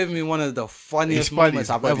 bro, he gave me one of the funniest It's funny, moments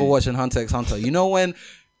it's I've funny. ever watched in Hunter x Hunter. You know when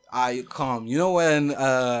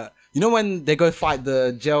you know when they go fight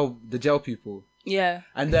the jail people, Yeah.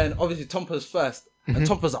 and then obviously Tompa's first, and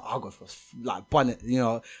Tompa's like, I'll go first, like bun it, you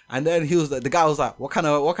know. And then he was like, the guy was like, what kind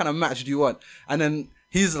of match do you want? And then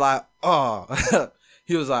he's like,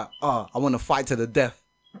 he was like, I want to fight to the death.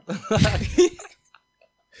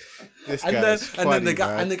 This And guy then is funny, the guy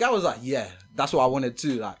man. and the guy was like, yeah, that's what I wanted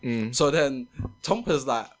too. Like, so then Tompa's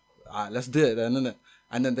like, all right, let's do it then, innit?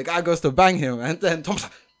 And then the guy goes to bang him, and then Tompa's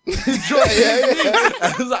like,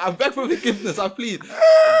 I was like, I beg for forgiveness, I plead. Bro,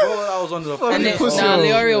 that was one of the And funniest. then, pussy.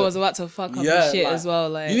 Leorio was about to fuck up his shit like, as well.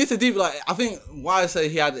 Like, you need to deep like. I think why I say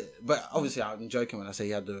he had, but obviously I'm joking when I say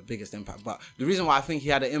he had the biggest impact. But the reason why I think he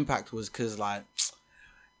had an impact was because like,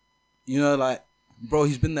 you know, like, bro,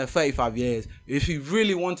 he's been there 35 years. If he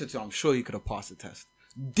really wanted to, I'm sure he could have passed the test.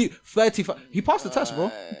 35. He passed the test,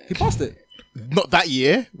 bro. He passed it. Not that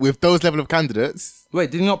year with those level of candidates.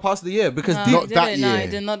 Wait, did he not pass the year? Because no, deep, not he that didn't. No, year. he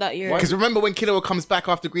did not that year. Because remember when Killer comes back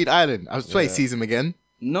after Greed Island? I was he sees him again.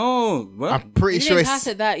 no, well, I'm pretty He sure didn't pass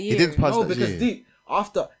it that year. He didn't pass no, that because year. deep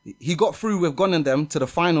after he got through with Gon and them to the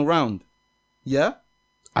final round. Yeah.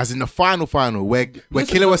 As in the final where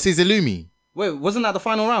Listen, Killer but- sees Illumi. Wait, wasn't that the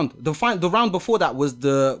final round? The round before that was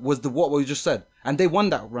the what we just said, and they won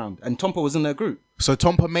that round, and Tompa was in their group. So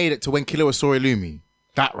Tompa made it to when Killer saw Illumi.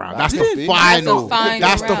 That round. That's Did the he? final. That's the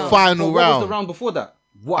That's the final round. final But what was round. the round before that?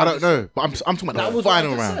 What I don't know, but I'm talking That about the was what I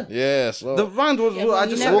final just round. said. Yes. Well, The round was Yeah, what but I you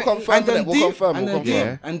just never- said. We'll confirm And then it, we'll deep, confirm, and we'll then confirm.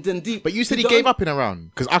 deep, and then deep. But you said he The gave only- up in a round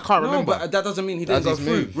because I can't No, remember. but that doesn't mean he didn't That's go his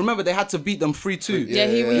through. move. Remember, they had to beat them 3-2. Yeah,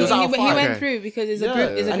 he was out of he five. went Okay. through because it's a group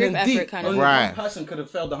And then effort deep, kind of. only Right. one person could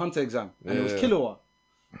have failed the hunter exam, and it was Yeah. Killua.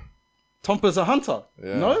 Tompa's a hunter.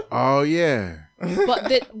 Yeah. No, Oh yeah. But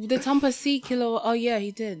the Tompa C killer. Oh yeah,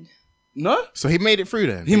 he did. no, So he made it through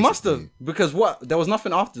then. he must basically. have because what? There was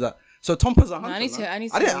nothing after that. So Tompa's a hunter. No, I need to. man. I need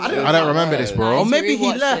to. I didn't. I don't remember this, Nah, I bro. Or need to maybe he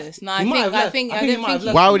rewatch left. this. Nah, He might have I left. think I I think he don't might have think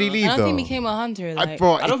left. Why would he No. leave I don't though? think he became a hunter. Like,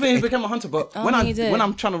 Bro, I don't think he became a hunter, but Oh, when he did. when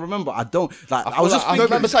I'm trying to remember, I don't like. I feel was like just I thinking.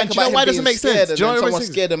 remember something Do you know about why him it doesn't being make sense? scared Do and you know then why it someone makes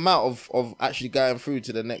sense? scared him out of actually going through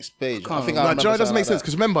to the next page. I think I No, remember Joe, it doesn't something make like sense that.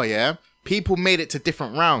 because remember, yeah, people made it to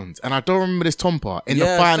different rounds, and I don't remember this Tompa in the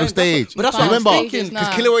Yeah, final same, that's what- stage. but that's what remember, I'm thinking, because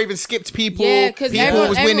nah. Killer even skipped people. yeah, because people everyone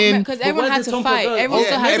was winning. Because But everyone where had did to Tompa fight. go? Everyone Yeah,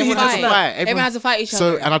 still had to everyone fight. had to fight. Everyone had to fight each So,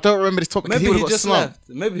 other. and I don't remember this Tompa because Maybe he would he have got just slumped. left.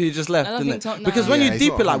 Maybe he just left, I don't didn't think it? Tom- Because nah. when Yeah, you he's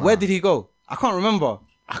deep not it, like, on where that. did he go? I can't remember.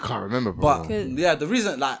 I can't remember, bro. But yeah, the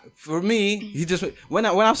reason, like, for me, he just when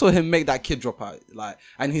I saw him make that kid drop out, like,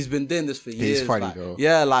 and he's been doing this for years. funny, like, though.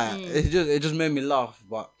 yeah, like it just made me laugh.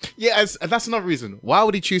 But yeah, and that's another reason. Why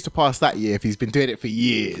would he choose to pass that year if he's been doing it for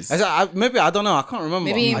years? maybe I don't know. I can't remember.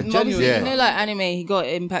 Maybe I obviously, genuinely, Yeah. you know, like anime, he got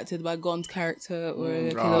impacted by Gon's character or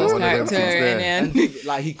Killer's one of them character, things there. and then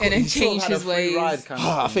like he and then he sort of changed had a his free ways. ride kind of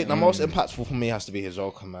I thing. think the most impactful for me has to be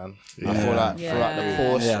Hisoka, man. I feel like throughout the Yeah.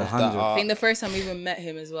 course Yeah, of 100. that I arc, think the first time we even met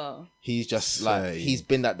him as well. he's just like Say. he's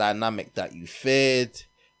been that dynamic that you feared.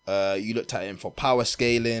 You looked at him for power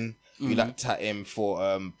scaling. You looked at him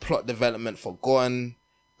for plot development for Gon.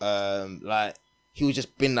 Like he was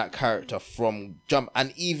just been that character from jump.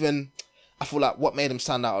 And even I feel like what made him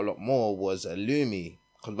stand out a lot more was Illumi,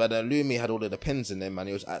 because when Illumi had all of the pins in him and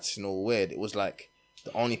he was acting all weird, it was like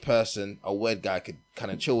the only person a weird guy could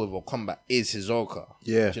kind of chill with or combat is Hisoka.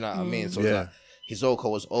 Yeah. Do you know what I mean? So Yeah. like, Hisoka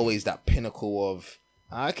was always that pinnacle of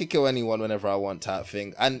I could kill anyone whenever I want type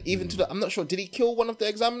thing. And even to I'm not sure, did he kill one of the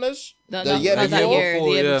examiners? Not the year that before? year, the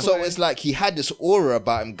year Yeah. before. So it's like he had this aura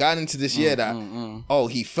about him going into this year that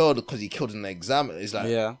he failed because he killed an examiner. It's like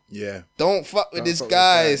Yeah. Yeah. don't fuck with this fuck with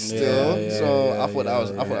guy that. still. Yeah, so yeah, I thought that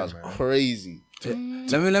was man. crazy.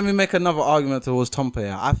 Let me make another argument towards Tompa.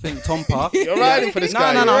 Yeah. I think Tompa. You're riding for this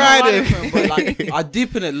guy. No, you're I'm riding. riding for him, but like I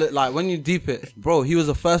deepen it. Look, like when you deep it, bro, he was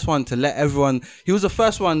the first one to let everyone. He was the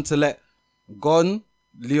first one to let Gon,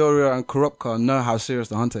 Leorio, and Kurapika know how serious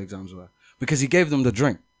the hunter exams were. because he gave them the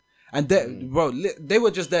drink. And they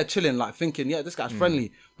were just there chilling, like thinking, yeah, this guy's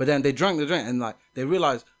friendly. But then they drank the drink and like they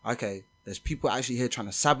realized, okay, there's people actually here trying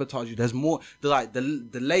to sabotage you. There's more. The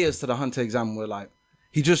layers to the Hunter exam were like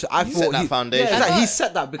he thought set that foundation. Yeah, exactly. He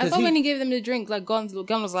set that because I thought when he gave them the drink, like Gon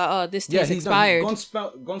was like, "Oh, this tastes expired." Gon and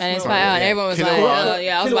smelled it's expired, and everyone was like, "Oh,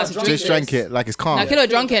 yeah, I was about to drink Just this." drank it like it's calm. Now Killer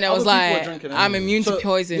drunk it, and it was Other people were like, drinking it. "I'm immune to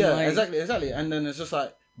poison." Yeah, like. exactly. And then it's just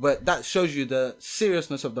like, but that shows you the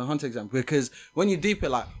seriousness of the Hunter exam, because when you deep it,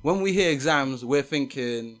 like when we hear exams, we're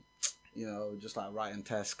thinking, you know, just like writing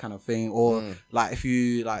tests kind of thing, or like if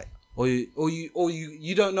you like, or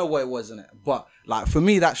you don't know what it was in it. But like for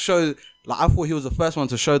me, that showed. Like I thought he was the first one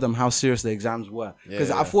to show them how serious the exams were,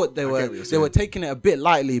 because I thought they were taking it a bit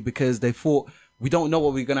lightly because they thought we don't know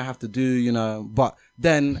what we're gonna have to do, you know. But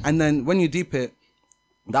then when you deep it,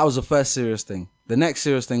 that was the first serious thing. The next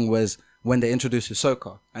serious thing was when they introduced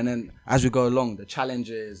Hisoka, and then as we go along, the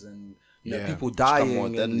challenges and you know, people dying, more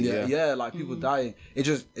deadly, and like people dying.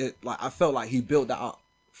 It like I felt like he built that up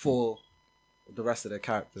for the rest of their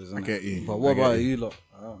characters. I get you. But what about you lot?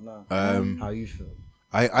 I don't know how you feel.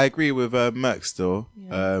 I agree with Merc still.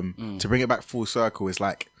 To bring it back full circle, it's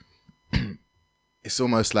like it's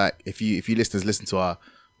almost like if you listeners listen to our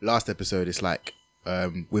last episode, it's like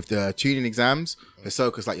with the tuning exams,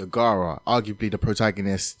 Hisoka's like your Gaara, arguably the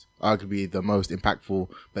protagonist, arguably the most impactful.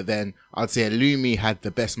 But then I'd say Illumi had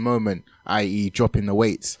the best moment, i.e. dropping the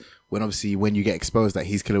weights when you get exposed that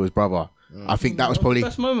he's Killua's brother. I think that was probably the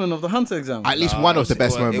best moment of the Hunter exam. At least one of the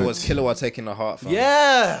best moments. It was Killua taking the heart. Fam.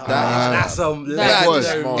 Yeah, that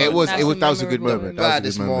was a good moment.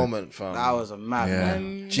 Baddest moment, fam. That was a mad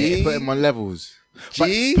moment. G put him on levels.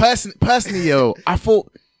 G personally, yo, I thought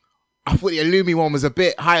the Illumi one was a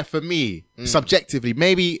bit higher for me subjectively.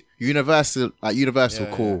 Maybe universal,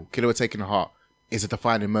 cool. Killua taking the heart is a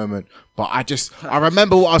defining moment. But I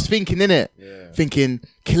remember what I was thinking in it. Yeah. Thinking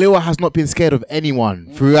Killua has not been scared of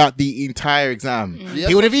anyone throughout the entire exam.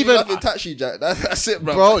 He would have even touched you, Jack. That's it,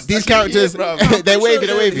 bro. Bro, these characters, they're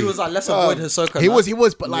waving. He was like, let's avoid Hisoka. He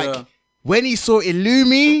was, but like when he saw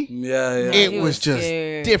Illumi, it was just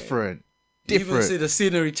scared. different. You even see the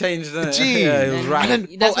scenery changed, didn't it? Gee. Yeah, it was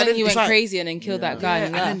right. That's when he went crazy and then killed that guy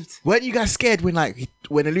and left. Weren't you guys scared when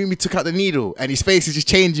Illumi took out the needle and his face is just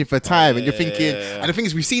changing for time and you're thinking, and the thing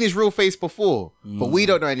is we've seen his real face before, but we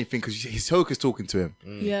don't know anything because Hisoka's talking to him.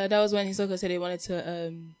 Yeah, that was when Hisoka said he wanted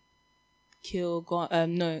to kill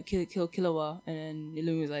Killua, and then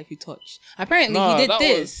Illumi was like, if you touch. Apparently he did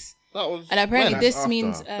this. And apparently this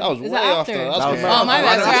means that was way after. Oh my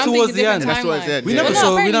bad. Sorry, I'm towards thinking the end. That's towards the end. We never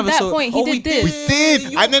saw. Point, he did this. We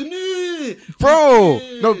did, and then, bro,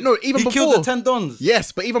 no, even he before killed the 10 dons.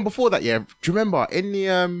 Yes, but even before that, yeah. Do you remember in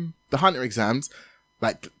the Hunter exams,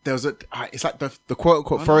 like there was it's like the quote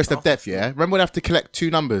unquote forest of death. Yeah, remember when I have to collect 2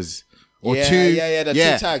 numbers. Or two 2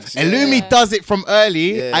 tags. Illumi does it from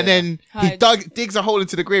early, and then he digs a hole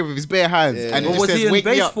into the grave with his bare hands. And But it was just he says, in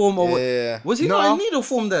base form or was he not No. in needle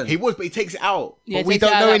form then? He was, but he takes it out. Yeah, but we takes it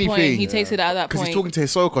don't out know at that anything. point. He takes it out at that Because point. he's talking to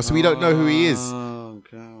Hisoka, so we don't know who he is. Oh,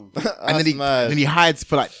 okay. And then he hides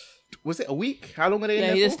for like, was it a week? How long are they in Yeah,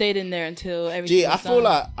 there he for? just stayed in there until everything Gee, was I feel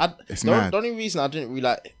done. like It's the mad. only reason I didn't really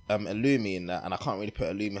like Illumi in that, and I can't really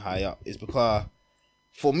put Illumi high up, is because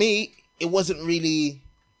for me it wasn't really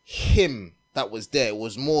him that was there. It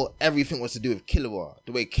was more everything was to do with Killua,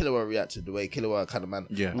 the way Killua reacted, the way Killua kind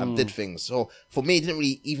of did things. So for me, it didn't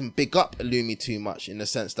really even big up Illumi too much in the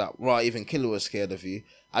sense that even Killua was scared of you.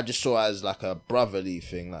 I just saw it as like a brotherly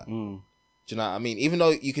thing. Like, do you know what I mean? Even though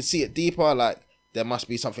you could see it deeper, like there must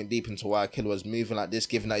be something deep into why Killua's moving like this,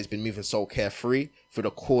 given that he's been moving so carefree through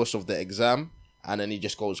the course of the exam, and then he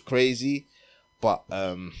just goes crazy. But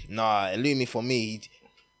Illumi for me,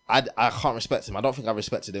 I can't respect him. I don't think I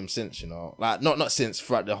respected him since, you know. Like, not since,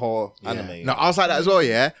 throughout the whole anime. No, I was like that as well,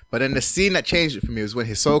 yeah. But then the scene that changed it for me was when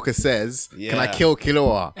Hisoka says, "Can I kill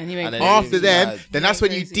Killua?" And he went After then He that's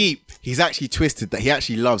went when you crazy. deep. He's actually twisted that he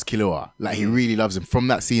actually loves Killua. Like he really loves him from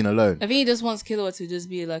that scene alone. I think he just wants Killua to just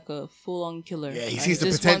be like a full-on killer. Yeah, he Like, sees the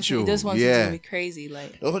just potential. He just wants him to be crazy.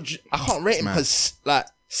 Like, I can't rate him because, like,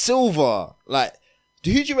 Silver, like,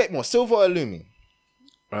 who do you rate more, Silver or Illumi?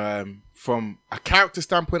 From a character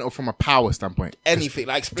standpoint or from a power standpoint? Anything,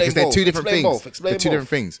 like, explain Because they're both. two different Explain things. both. Explain They're two both. different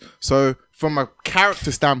things. So from a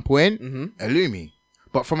character standpoint, Illumi.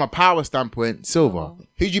 But from a power standpoint, Silver.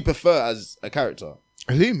 Who do you prefer as a character?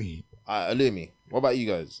 Illumi. Illumi. What about you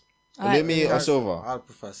guys? I like Illumi or Silver? I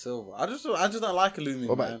prefer Silver. I just don't like Illumi,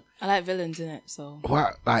 What about- man. I like villains in it, so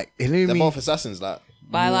What? Like They're Illumi. both assassins, like.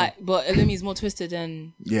 But Illumi's more twisted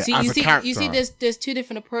than Yeah, See, as you a see, character. you see, there's two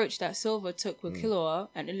different approach that Silver took with Killua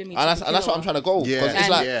and Illumi. And that's what I'm trying to go. Yeah. Because it's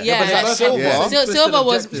like, Yeah. but like Silver. Silver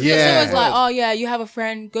was Yeah. like, oh yeah, you have a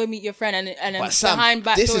friend, go meet your friend, and then But Sam, behind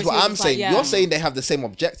back this doors, is what he was I'm just saying. like, yeah. You're saying they have the same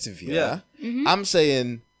objective, yeah? Yeah. I'm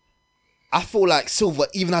saying I feel like Silver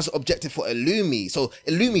even has an objective for Illumi. So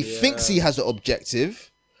Illumi thinks he has an objective,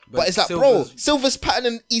 but it's like, bro, Silver's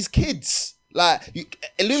patterning his kids. Like,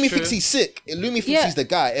 Illumi thinks he's sick. Illumi thinks he's the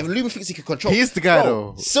guy. If Illumi thinks he can control, He is the guy,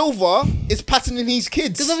 though. Silver is patterning his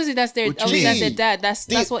kids. Because obviously that's their dad.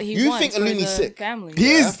 That's what he you wants. think for Illumi's the sick? Family.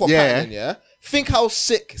 He is, for yeah. patterning, yeah. Think how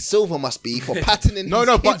sick Silver must be for patterning. No, his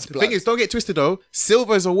no, kids' but the thing is, don't get twisted though.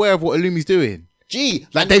 Silver's aware of what Illumi's doing. Gee,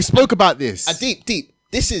 Like they've spoke about this. deep.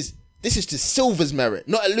 This is to Silver's merit,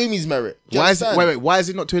 not Illumi's merit. Do you Why is understand? wait? Why is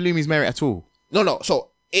it not to Illumi's merit at all? No. So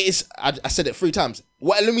it is. I said it 3 times.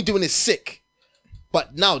 What Illumi doing is sick,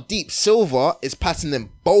 but now deep Silver is patterning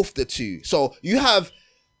both the two. So you have,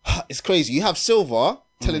 it's crazy. You have Silver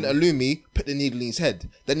telling Illumi put the needle in his head.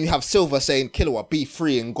 Then you have Silver saying Killua be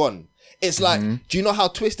free and gone. It's like, do you know how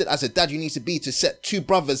twisted as a dad you need to be to set 2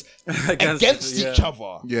 brothers against each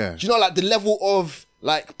other? Yeah. Do you know like the level of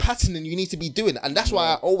like patterning you need to be doing? And that's why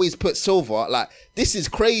I always put Silver, like, this is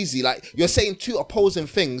crazy. Like, you're saying 2 opposing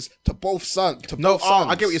things to both sons. No,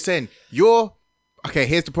 I get what you're saying. Okay,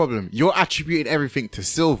 here's the problem. You're attributing everything to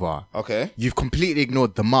Silver. Okay. You've completely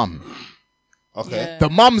ignored the mum. Okay. Yeah. The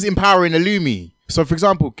mum's empowering Illumi. So, for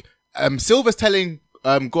example, Silver's telling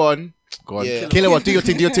go on, Yeah. Killua, do your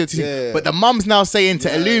thing. Yeah. But the mum's now saying to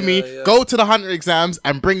Illumi, go to the hunter exams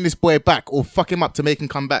and bring this boy back or fuck him up to make him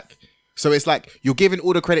come back. So it's like you're giving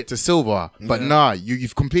all the credit to Silver, but nah,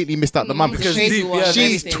 you've completely missed out the mum because crazy one.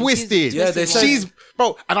 she's Everything. twisted. Yeah, they say- She's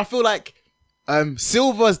bro, and I feel like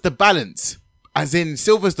Silver's the balance. As in,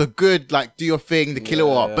 Silver's the good, like do your thing, the killer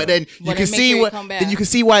art. But then you But can then make see sure you what. come back. Then you can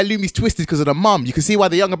see why Lumi's twisted because of the mum. You can see why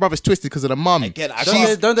the younger brother's twisted because of the mum. Again, I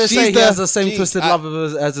Don't they say he has the same twisted love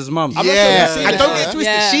as his mum? I'm not sure Yeah, you've seen and it, don't yeah. get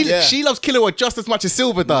twisted. Yeah. She loves Killua just as much as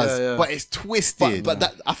Silver does, Yeah, yeah. but it's twisted. But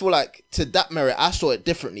that, I feel like to that merit, I saw it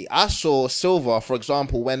differently. I saw Silver, for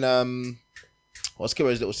example, when what's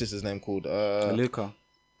Kira's little sister's name called? Luca.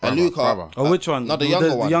 Luca. brother. Oh, which one? Not the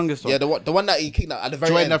younger one. The youngest one. Yeah, the one that he kidnapped at the very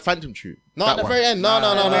Join end. the Phantom Troop. No, That at the one. very end. No.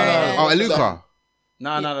 Oh, Aluka.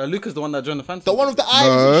 No. Luca's the one that joined the Phantom. The one with the eyes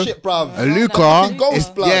No. and shit, bruv. Aluka. Ghost is-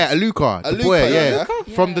 blood. Yeah, Aluka. The Aluka, boy, yeah.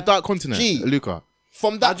 From the Dark Continent. Gee. Aluka.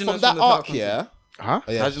 From How'd that you know from it's that from the Dark arc, Continent? yeah. Huh?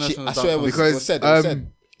 Oh, yeah. How'd you know it's from the I Dark swear it was Because said. It was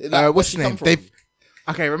said. Like, what's she his name? come from?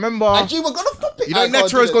 Okay, remember. And you were gonna stop it. You know,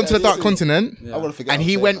 Netero's gone to the Dark Continent, I wanna forget. and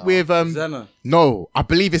he went with Zeno. No, I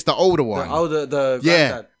believe it's the older one. The Yeah,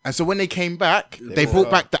 granddad. and so when they came back, they brought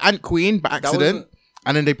back the Ant Queen by accident, wasn't-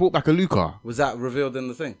 and then they brought back Aluka. Was that revealed in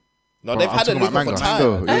the thing? No, they've I'm had a talking about Luca for manga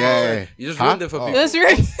still. time. Yeah. You just Huh? ruined it for people. That's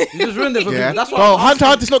right. You just ruined it for Yeah. people. That's why. Bro, I'm Hunter asking.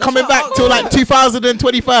 Hunter's not coming back till like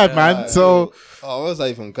 2025, man. So Oh, where was I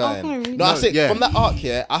even going? really? No, I said yeah. from that arc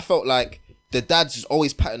here, I felt like the dad's just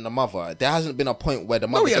always patting the mother. There hasn't been a point where the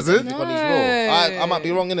mother he does hasn't. anything on his role. I might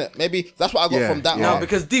be wrong in it. Maybe that's what I got Yeah, from that yeah. arc. No,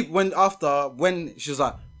 because deep when she was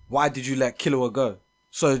like, "Why did you let Killua go?"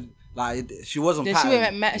 So like she wasn't. She patting.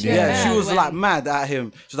 went mad. Yeah, she was when- like mad at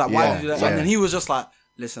him. She was like, "Why Yeah, did you let?" yeah. And then he was just like,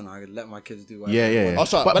 "Listen, I let my kids do whatever." yeah, they yeah. want." yeah. Oh,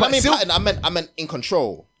 sorry. But- But, but I mean, Sil- patting, I meant in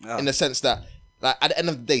control, in the sense that, like, at the end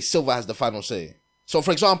of the day, Silver has the final say. So,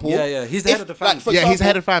 for example, Yeah, he's the head of the family. for Yeah, he's the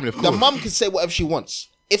head example, of the family, of The course. mum can say whatever she wants.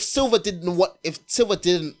 If Silver didn't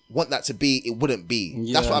want that to be, it wouldn't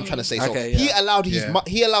be. That's what I'm trying to say. So Okay, he yeah. allowed Yeah.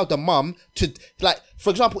 he allowed the mum to, like,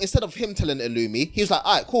 for example, instead of him telling Illumi, he was like,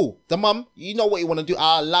 all right, cool. The mum, you know what you want to do.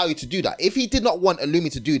 I'll allow you to do that. If he did not want Illumi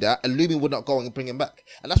to do that, Illumi would not go and bring him back.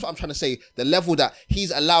 And that's what I'm trying to say. The level that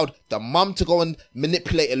he's allowed the mum to go and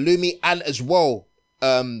manipulate Illumi and as well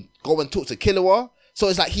go and talk to Killua. So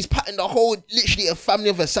it's like he's patting the whole, literally a family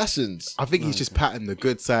of assassins. I think he's just patting the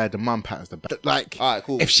good side. The mum patting the bad. Like, Alright,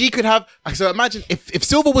 cool. if she could have, so imagine if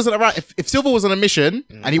Silver wasn't around, if Silver was on a mission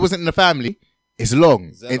and he wasn't in the family, it's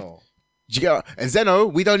long. Zeno. Do you get, and Zeno,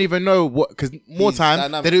 we don't even know what, because more He's time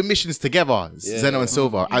dynamic. they do missions together, Zeno and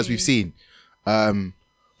Silver, as we've seen.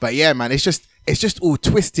 But yeah, man, it's just all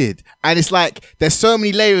twisted, and it's like there's so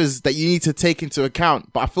many layers that you need to take into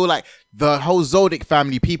account. But I feel like the whole Zodic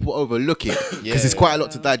family, people overlook it because it's quite a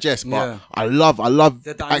lot to digest. But Yeah. I love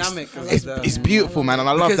The dynamic of It's, the- it's beautiful, man, and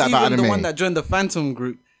I love Because that about even anime. the one that joined the Phantom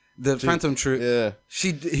group, the Phantom troop, Yeah.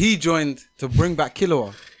 he joined to bring back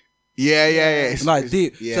Killua. yeah. It's Like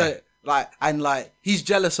deep. yeah. So like he's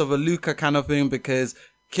jealous of a Luca kind of thing because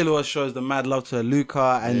Killua shows the mad love to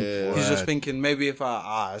Luca, and he's just Word. thinking maybe if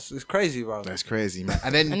it's crazy, bro. That's crazy, man.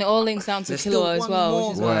 And then And it all links down to There's still Killua as one well, more.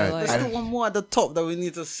 which is Word. why I There's like. still one more at the top that we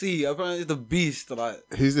need to see. Apparently, the Beast. Like,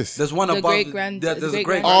 who's this? there's one The above. great-grand- there's the a great.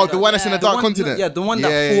 great-grand- Oh, the one that's in the Yeah. Dark one, Continent. Yeah, the one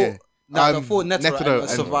that fought Netero and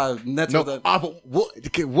survived. Netero. No,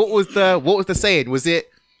 but what was the saying? Was it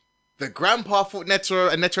the grandpa fought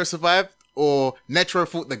Netero and Netero survived, or Netero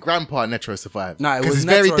fought the grandpa and Netero survived? No, it 'Cause was it's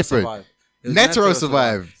very Netero different. survived. It was Netero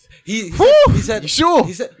survived. He Whew! said, You sure?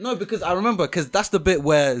 He said no, because I remember, because that's the bit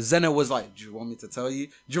where Zeno was like, "Do you want me to tell you?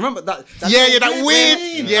 Do you remember that?" Yeah, that weird.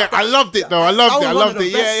 scene? Yeah, I loved it though. I That loved was it. I one of loved the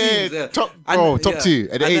it. best Yeah, scenes, yeah. Top two,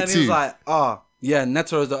 and then ate he was two. like, yeah,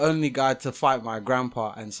 Netero is the only guy to fight my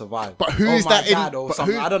grandpa and survive. But who's Or my that in? dad or But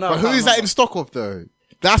something. I don't know. But I can't who's that in remember. stock of though?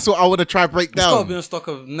 That's what I want to try and break It's got to be down. in stock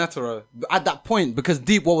of Netero at that point, because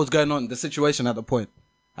deep what was going on, the situation at the point,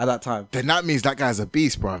 at that time. Then that means that guy's a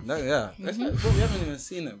beast, bro. No, yeah, It's like, bro, we haven't even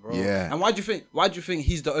seen it, bro. Yeah. And why do you think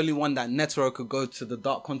he's the only one that Netero could go to the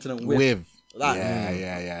Dark Continent with? With. Like,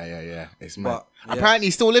 Yeah. It's mad. But, yeah. Apparently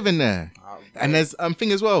he's still living there. And there's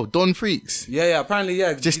thing as well, Don Freaks. Yeah, apparently,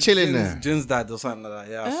 yeah. Just chilling there. Jin's dad or something like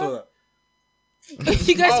that. Yeah, I saw that.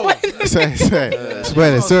 You guys spoiled.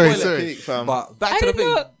 Sorry. Sorry. Peak, fam. But back I to the didn't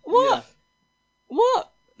thing. know. What? Yeah.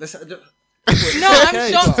 What? Let's, No, I'm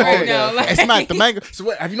Okay, shocked so- right now. Like, It's mad. The manga. So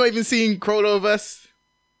what, have you not even seen Crollo versus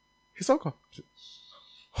Hisoka?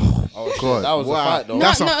 Oh, God. that was Wow. a fight, though. no,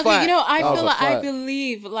 That's a okay, fact. you know, I That was feel a like I fight.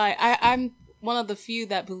 believe, like, I'm one of the few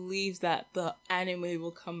that believes that the anime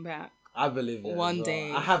will come back. I believe it. One as well.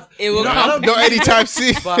 day. I have. It will I come don't- Not anytime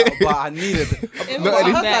soon. but I needed it. It But will I come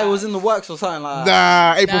heard that back. it was in the works or something like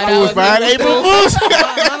that. Nah, April Nah, Fools, that man. was- April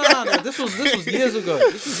Fools. No. This was years ago.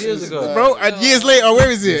 This was years ago. Bro, and years later,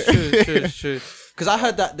 where is it? It's true. Because I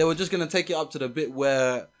heard that they were just gonna take it up to the bit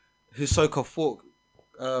where Hisoka fought.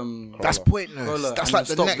 That's pointless. Crollo, That's and like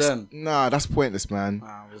then the stop next. then. Nah, that's pointless, man.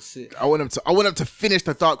 We'll see. I want him to finish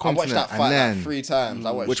the Dark I watched Continent that fight and then like 3 times.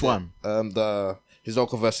 I watched Which it. one? The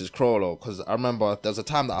Hisoka versus Crollo, because I remember there was a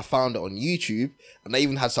time that I found it on YouTube and they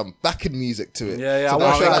even had some backing music to it. Yeah. So I they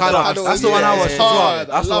watched showed, it like, colour. how it That's was- the one I yeah, watched as it's well. hard.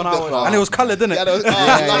 That's the I one I loved watched, bro. and it was coloured, didn't it? Yeah,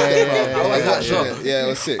 I loved it, bro. I was watching watching it. Yeah, it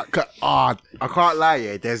was sick. I can't lie,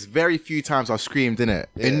 yeah. There's very few times I've screamed in it.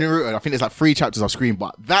 In Naruto, I think there's like 3 chapters I've screamed,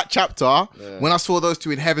 but that chapter, when I saw those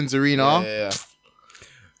two in Heaven's Arena, Yeah.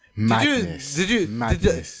 madness.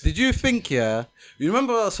 Did you think, yeah? You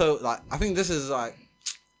remember, so like I think this is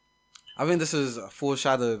a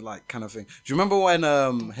foreshadowed like kind of thing. Do you remember when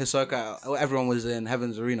Hisoka, everyone was in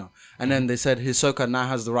Heaven's Arena, and then they said Hisoka now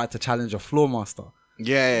has the right to challenge a Floor Master?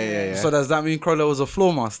 Yeah. So does that mean Crollo was a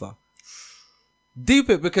Floor Master? Deep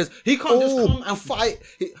it, because he can't just come and fight.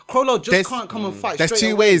 Crollo just There's- can't come and fight. There's straight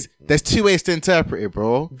 2 away. ways. There's 2 ways to interpret it,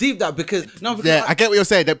 bro. Deep that because Yeah, I get what you're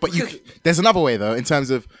saying, but because- there's another way though, in terms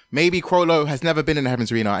of maybe Crollo has never been in the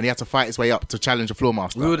Heaven's Arena and he had to fight his way up to challenge a Floor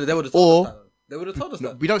Master. they would have told Or- us that. They would have told us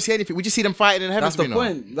that. We don't see anything. We just see them fighting in Heaven's That's the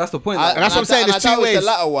Arena. point. That's the point. And that's what I'm saying, And there's I doubt 2 it was ways. the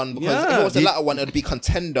latter one, because if Yeah. it was the latter one, it'd be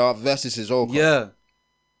contender versus Hisoka. Yeah.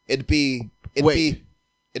 It'd be Wait.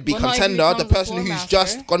 It'd be Well, not even contender, the becomes the person Floor who's Master.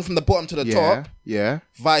 just gone from the bottom to the top, Yeah.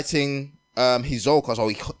 fighting Hisoka. So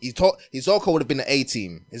Hisoka would have been an A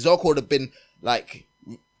team. Hisoka would have been like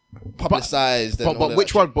publicized. But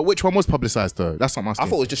which one? But which one was publicized though? That's what I'm asking. I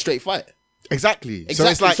thought it was just straight fight. exactly. So it's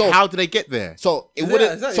Exactly. like, So- how do they get there? So it Yeah,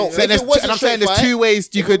 wouldn't. exactly. So So if there's it wasn't and I'm saying straight there's fight, 2 ways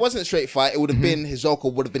you if could. it wasn't straight fight, it would have been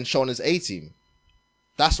Hisoka would have been shown as A team.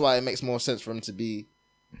 That's why it makes more sense for him to be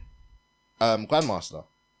Grandmaster.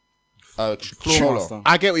 Floor Crollo. Master.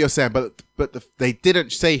 I get what you're saying, but they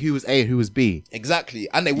didn't say who was A and who was B. Exactly,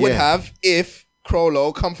 and they would Yeah. have if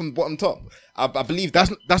Crollo come from bottom top. I believe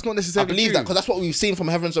that. That's not I necessarily. believe true. that because that's what we've seen from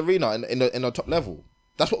Heaven's Arena in the top level.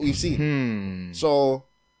 That's what we've seen. So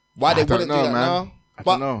why they I don't wouldn't know, do that man. now? I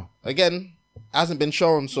But don't know. again, hasn't been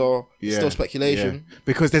shown, so it's still speculation. Yeah.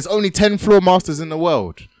 Because there's only 10 Floor Masters in the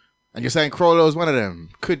world, and you're saying Crollo is one of them.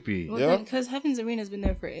 Could be. Yeah. Because Heaven's Arena's been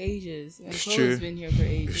there for ages, and It's Crow's true. been here for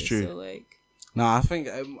ages. It's true. So like, Nah, I think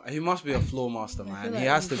he must be a Floor Master, man. feel He like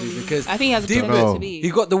has to be because I think he has a deep potential it. to be. he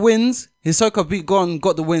got the wins. Hisoka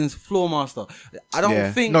got the wins. Floor Master. I don't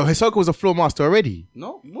Yeah. think. No, Hisoka was a Floor Master already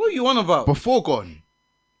No? What are you on about? before Gon.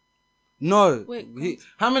 No. Wait,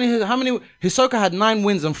 How many? Hisoka had 9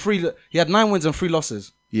 wins and 3. He had 9 wins and 3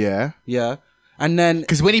 losses. Yeah. Yeah. And then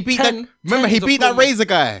Because when he beat 10 that, remember he is a beat Floor that Razor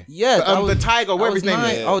guy. Yeah, the, that was- the Tiger, that whatever was his name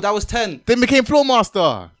 9. is. Oh, that was 10. Then became Floor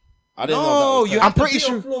Master. I didn't know No, that you was have I'm to pretty be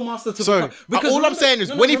sure- a floor master to So become. Because all I'm remember- saying is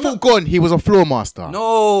no, when he remember- fought Gon, he was a floor master.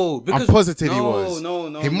 No, because I'm positive he no, was.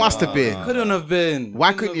 No, He must have been. Couldn't have been.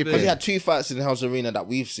 Why couldn't he have because he been? had 2 fights in Hell's Arena that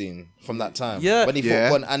we've seen from that time. Yeah. When he Yeah.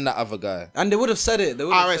 fought Gon and that other guy. And they would have said it. They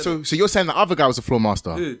would All have right, said so you're saying the other guy was a floor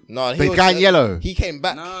master? Who? No, The guy in yellow. He came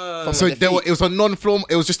back No. from So a defeat. it was a non-floor.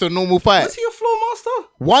 It was just a normal fight. Was he a floor master?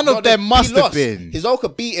 One No, of them he must have lost. been.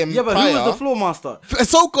 Hisoka beat him Yeah, but prior. who was the floor master?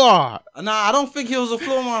 Ahsoka. Nah, I don't think he was a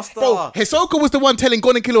floor master. Bro, Hisoka was the one telling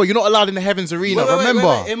Gon and Killua, you're not allowed in the Heavens Arena.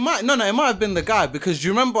 Remember? It might have been the guy because do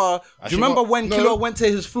you remember Actually, when no. Killua went to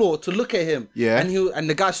his floor to look at him? Yeah. And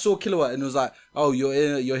the guy saw Killua and was like, "Oh,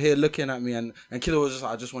 you're here looking at me," and Killua was just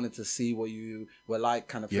like, "I just wanted to see what you were like,"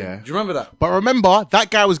 kind of thing. Yeah. Do you remember that? But remember,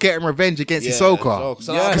 that guy was getting revenge against Hisoka.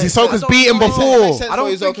 So Yeah. that Because makes Hisoka's sense. beaten No, before. Makes sense I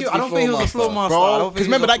don't for think Hisoka he, to I be don't think he was a floor master. I Bro, don't think because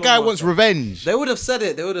he remember was a that guy floor wants master. revenge. They would have said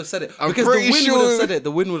it. They would have said it I'm because the pretty wind would sure- have said it.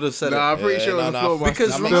 The wind would have said Nah, I'm it. pretty sure it was a floor master.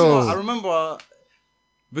 Because Still. I remember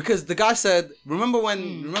because the guy said, remember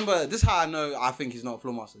this is how I know I think he's not a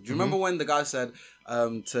floor master. Do you remember when the guy said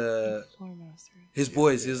to his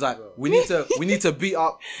boys, he was like, we need to beat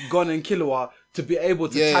up Gon and Killua to be able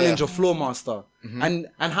to challenge a floor master. And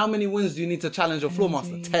how many wins do you need to challenge a floor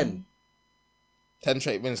master? 10. 10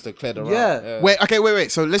 straight wins to clear the round. Yeah. Wait.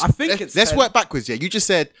 So I think it's let's 10. work backwards. Yeah, you just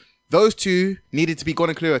said those two needed to be Gon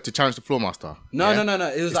and Killua to challenge the floor master. No. Yeah?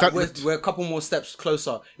 It was Is like that- we're a couple more steps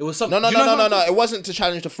closer. It was something. No. It wasn't to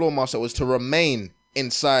challenge the floor master. It was to remain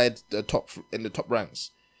inside the top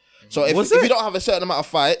ranks. So if Was you it? don't have a certain amount of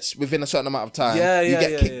fights within a certain amount of time, you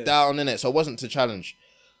get kicked down in it. So it wasn't to challenge.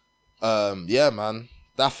 Yeah, man.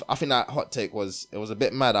 I think that hot take was a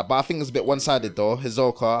bit mad, but I think it's a bit one sided though.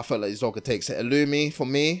 Hisoka, I felt like Hisoka takes it. Illumi for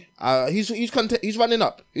me, he's running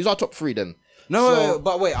up. He's our top 3 then. Wait.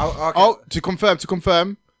 Okay. Oh, to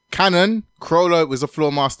confirm, canon, Crollo was a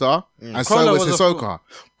floor master, and Crollo so was was a Hisoka.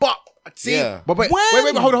 But see, Yeah. but wait,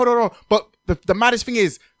 When? hold on. But the maddest thing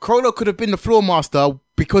is, Crollo could have been the floor master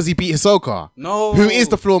because he beat Hisoka. No. Who is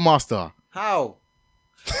the floor master? How?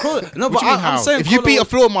 No, What but do you mean how? I'm saying If you Crollo beat a was-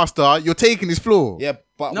 floor master, you're taking his floor. Yeah,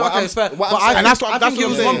 but No, what okay, I'm, fair. what But I'm I saying, And that's what- I that's think he what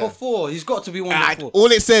was I'm one saying. before. He's got to be one Ah, before.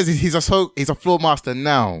 all it says is he's a floor master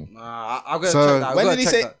now. I'm gonna So- check that. when did he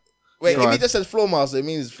say? Wait, Go if on. he just says floor master, it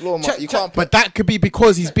means floor master. You check. can't. But that could be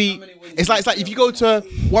because he's beat. many wins It's like if you go to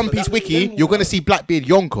One Piece that- Wiki, then you're what? gonna see Blackbeard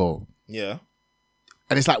Yonko, Yeah.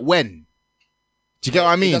 and it's like when. Do you get what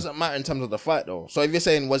I It mean? doesn't matter in terms of the fight though. So if you're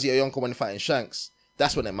saying was he a Yonko when fighting Shanks,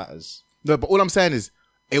 that's when it matters. No, but all I'm saying is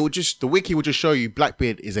the wiki would just show you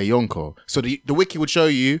Blackbeard is a Yonko. So the wiki would show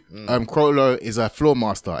you Crollo is a floor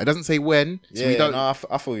master. It doesn't say when. So Yeah,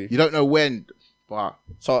 I feel you. you don't know when. But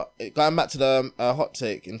So going back to the hot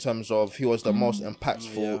take in terms of who was the most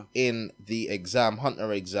impactful in the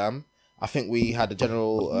Hunter exam, I think we had a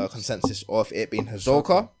general consensus of it being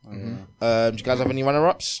Hisoka. Do you guys have any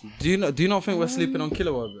runner-ups? Do you not think we're sleeping on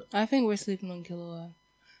Killua a bit? I think we're sleeping on Killua.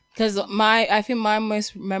 Because I think my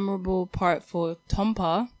most memorable part for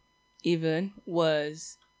Tompa even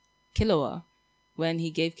was Killua. When he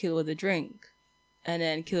gave Killua the drink. And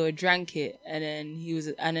then Killua drank it. And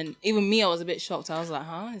then even me, I was a bit shocked. I was like,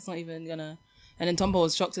 huh? It's not even gonna... And then Tompa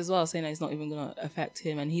was shocked as well, saying that it's not even gonna affect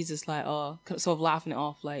him. And he's just like, sort of laughing it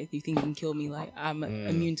off. Like, you think you can kill me? Like, I'm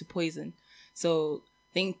immune to poison. So,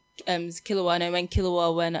 I think Killua, and then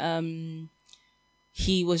when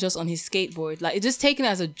he was just on his skateboard, like, it just taken it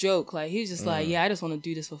as a joke. Like, he was just like, yeah, I just want to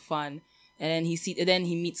do this for fun. And then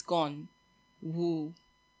he meets Gon, who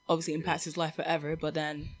obviously impacts his life forever. But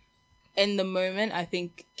then in the moment, I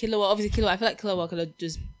think I feel like Killua could have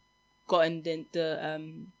just gotten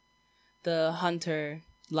the hunter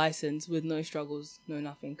license with no struggles, no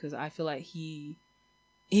nothing, because I feel like he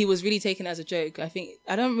was really taken as a joke.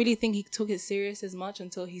 I don't really think he took it serious as much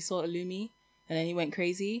until he saw Illumi, and then he went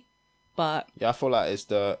crazy. But Yeah, I feel like it's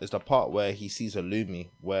the part where he sees Illumi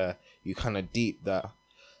where you kind of deep that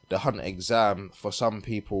the Hunter exam for some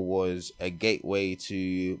people was a gateway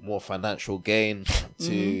to more financial gain,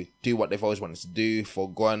 to do what they've always wanted to do, for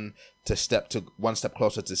Gon to step one step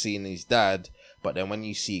closer to seeing his dad. But then when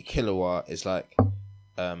you see Killua, it's like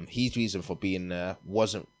his reason for being there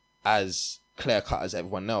wasn't as clear cut as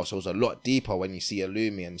everyone else. It was a lot deeper when you see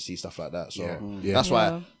Illumi and you see stuff like that. So that's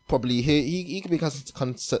why probably he could be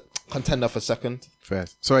contender for second. fair.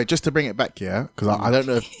 Sorry, just to bring it back here, because I don't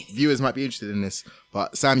know if viewers might be interested in this,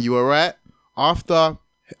 but Sam, you were right. After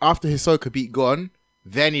Hisoka beat Gon,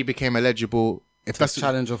 then he became eligible. If that's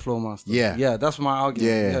Challenge of Floor Master. Yeah. Yeah, that's my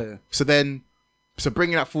argument. yeah. So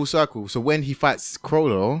bringing that full circle. So when he fights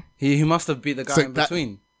Crollo, He must have beat the guy So in that-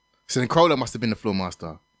 between. so then Crollo must have been the floor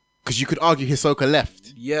master. because you could argue Hisoka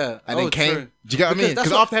left. Yeah. And then came. True. Do you get what I mean? that's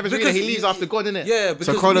Because what- after Heaven's Arena, he because- leaves after God, innit? Yeah, because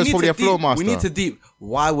so we Chrono's need probably to a floor deep- master. We need to deep.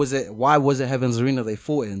 Why was it Heaven's Arena they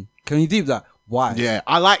fought in? Can you deep that? Why? Yeah,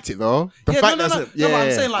 I liked it though. The Yeah, fact no, that but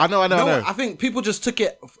I'm saying like, I know. I think people just took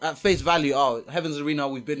it at face value. Oh, Heaven's Arena,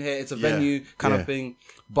 we've been here. It's a venue kind of thing.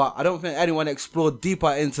 But I don't think anyone explored deeper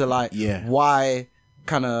into like why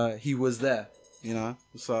kind of he was there. You know.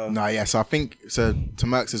 So No, yeah. So I think to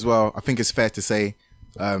Mercs as well. I think it's fair to say,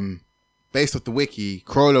 based off the wiki,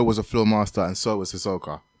 Chrollo was a floor master and so was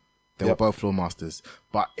Hisoka. They were both floor masters,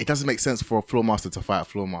 but it doesn't make sense for a floor master to fight a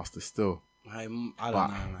floor master still. I don't But,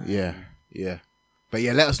 know. Man. yeah. But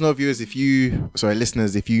yeah, let us know, viewers,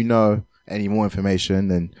 listeners, if you know any more information,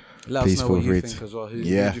 then Let please us know feel what you free think to- as well. Who do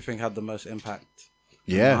you think had the most impact?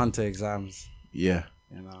 Yeah. On Hunter exams. Yeah.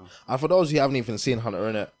 You know. And for those who haven't even seen Hunter,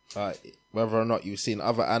 innit, whether or not you've seen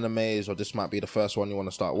other animes or this might be the first one you want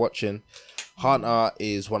to start watching, Hunter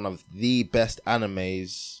is one of the best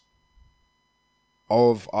animes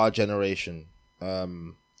of our generation.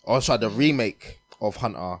 Also, the remake of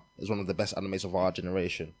Hunter is one of the best animes of our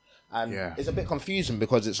generation. And it's a bit confusing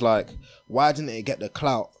because it's like, why didn't it get the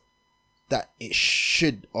clout that it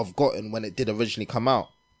should have gotten when it did originally come out?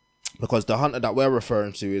 Because the Hunter that we're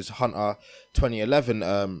referring to is Hunter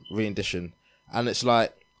 2011 re-edition. And it's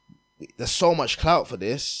like, there's so much clout for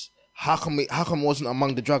this. How come it wasn't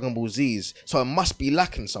among the Dragon Ball Zs? So it must be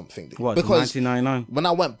lacking something. What? Because 1999. when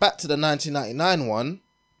I went back to the 1999 one,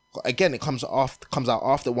 again, it comes out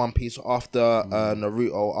after One Piece, after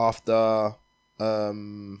Naruto, after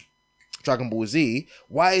Dragon Ball Z.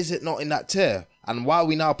 Why is it not in that tier? And why are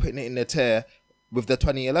we now putting it in the tier with the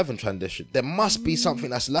 2011 transition? There must be something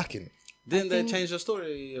that's lacking. Didn't they change the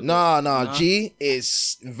story? No. G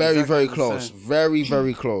is very, Exactly very the close. same. Very,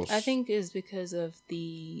 very close. I think it's because of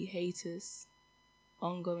the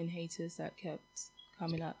ongoing haters that kept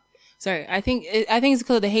coming up. Sorry, I think it's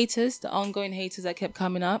because of the ongoing haters that kept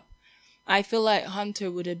coming up. I feel like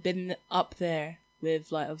Hunter would have been up there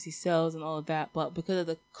with like obviously sales and all of that, but because of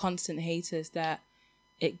the constant haters that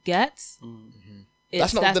it gets,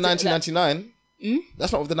 That's not of the 1999.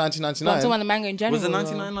 That's not of the I'm 1999. talking about the manga in general. Was the though.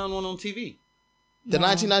 1999 one on TV? The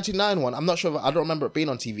 1999 one, I'm not sure. I don't remember it being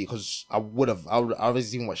on TV because I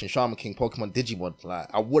was even watching Shaman King, Pokemon, Digimon. Like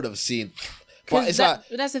I would have seen, but it's like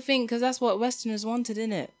But that's the thing, because that's what Westerners wanted,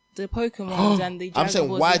 innit? The Pokemons and the Dragon I'm saying,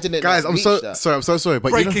 Balls. why didn't it? Guys, like, I'm reach so that? sorry. I'm so sorry.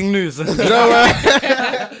 But Breaking news. you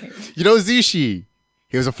know Zushi.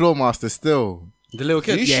 He was a floor master still. The little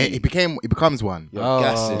kid. Zushi? Yeah, he becomes one. You're Oh.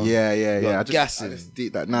 gassing. Yeah. I gassing. just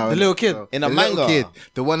did that now. The little kid. In a the little manga? kid,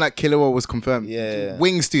 the one that Killua was confirmed. Yeah.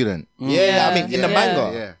 Wing student. Yeah, I mean, in the Yeah.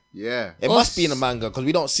 manga, Yeah. it must be in the manga because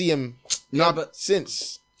we don't see him Yeah, but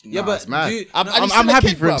since. yeah, Nah, but it's mad. do you- And I'm he's still a happy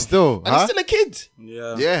kid, for him bruv. still, And huh? he's still a kid.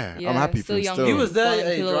 yeah. Yeah, I'm happy for still him young. still. He was there at Born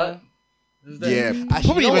age, Killua. right? Yeah, Actually,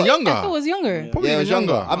 probably you know even what? younger. I thought it was younger. Probably Yeah, it even was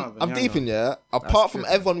younger. younger. I'm deep in there. Apart from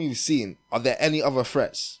everyone we've seen, are there any other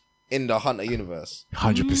threats in the Hunter universe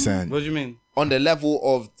 100%. What do you mean? on the level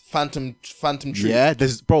of Phantom Tree? Yeah,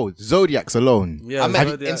 there's Zodiacs alone. Yeah, I mean,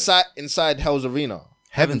 Zodiac. inside Hell's Arena.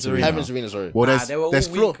 Heaven's Arena. Heaven's Arena, sorry. Well, they were all there's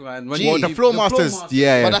floor. weak, man. When Well, you- the floor the floor masters. masters.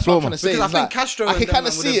 Yeah, But that's floor what I'm trying to say. Because I It's think like, Castro I and can them, kind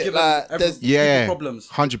man, of would see have it. given Like, every- there's, Yeah, problems.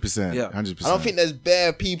 100%. Yeah. 100%. I don't think there's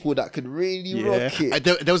bare people that could really rock it.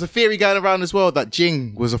 There was a theory going around as well that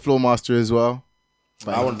Jing was a floor master as well.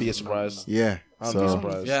 But I wouldn't be surprised. Yeah. I wouldn't be So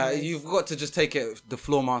surprised. Yeah, you've got to just take it. The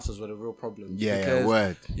floor masters were the real problem. yeah,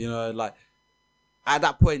 word. You know, like at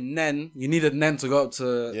that point, Nen, you needed Nen to go up to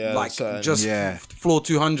like certain- just Yeah. floor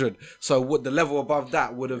 200. So what the level above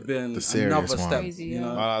that would have been The serious another one. step. Crazy, You yeah.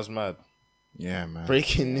 know, Oh, that's mad. Yeah, man.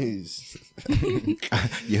 Breaking news.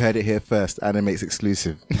 You heard it here first. Animate's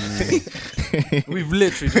exclusive. we've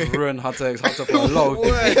literally just ruined Hunter for a lot of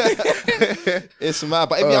people. It's mad.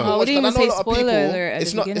 But if you haven't Oh, we watched, didn't and I know even a say lot of people, spoiler alert at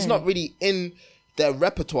it's the not. It's beginning. not really in their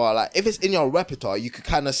repertoire. Like if it's in your repertoire, you could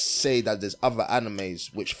kind of say that there's other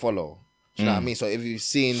animes which follow. Do you know what I mean? So if you've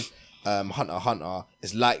seen Hunter x Hunter,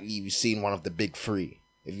 it's likely you've seen one of the big three.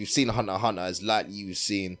 If you've seen Hunter x Hunter, it's likely you've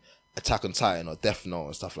seen Attack on Titan or Death Note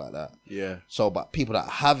and stuff like that. Yeah. So, but people that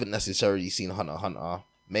haven't necessarily seen Hunter x Hunter,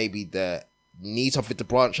 maybe they need something to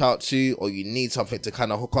branch out to, or you need something to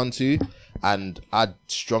kind of hook onto. And I'd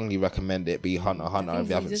strongly recommend it be Hunter x Hunter if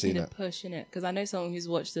you haven't just seen need it. to push in it, because I know someone who's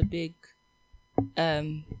watched the big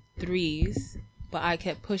threes, but I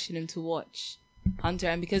kept pushing him to watch Hunter,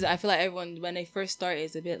 and because I feel like everyone when they first start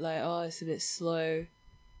it's a bit like, oh, it's a bit slow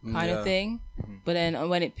kind of thing, but then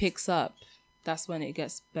when it picks up, that's when it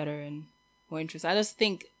gets better and more interesting. I just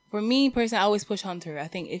think For me personally, I always push Hunter. I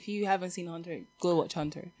think if you haven't seen Hunter, go watch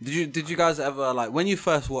Hunter. Did you guys ever like when you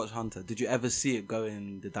first watched Hunter? Did you ever see it go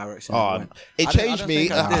in the direction? Oh, went? it I changed don't me.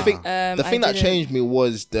 think I I did. think the thing I that didn't. changed me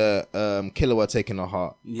was the Killua taking her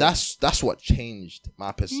heart. That's what changed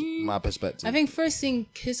my perspective. I think first seeing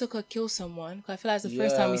Hisoka kill someone. 'Cause I feel like it's the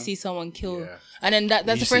first time we Yeah. see someone kill, Yeah. and then that's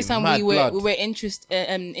You the first see time mad blood. we were introduced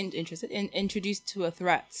to a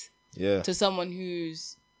threat, yeah. to someone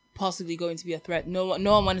who's possibly going to be a threat. No one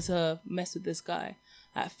wanted to mess with this guy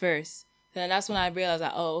at first. Then that's when I realized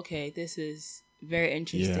that, oh, okay, this is very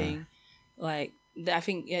interesting. Like I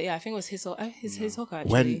think it was Hisoka. Hisoka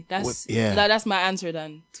actually. That's my answer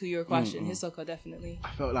then to your question. Hisoka definitely.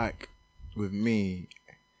 I felt like with me,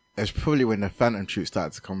 it's probably when the Phantom Troop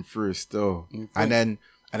started to come through still, and then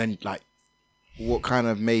like what kind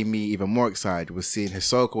of made me even more excited was seeing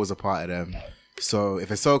Hisoka was a part of them. So if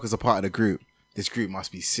Hisoka's a part of the group, this group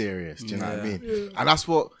must be serious. Do you know what I mean? And that's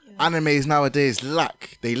what animes nowadays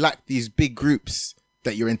lack. They lack these big groups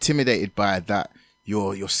that you're intimidated by, that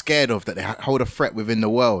you're scared of, that they hold a threat within the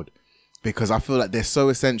world. Because I feel like they're so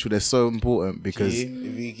essential, they're so important. Because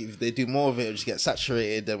if they do more of it, it'll just get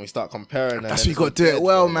saturated. Then we start comparing. that's what you got to do it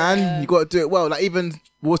well, man. You got to do it well. Like even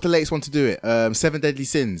what's the latest one to do it? 7 Deadly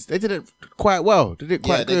Sins. They did it quite well. They did it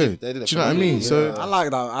quite good. They did it do you know what I mean? yeah. So I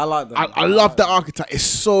like that. I love that archetype. It's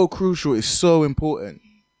so crucial. It's so important.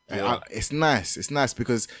 It's nice. It's nice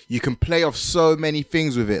because you can play off so many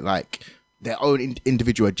things with it, like their own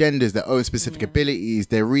individual agendas, their own specific abilities,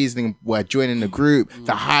 their reasoning while joining the group,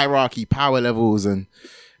 the hierarchy, power levels, and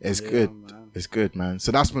it's good. Man. It's good, man.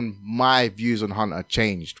 So that's when my views on Hunter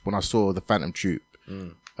changed, when I saw the Phantom Troop.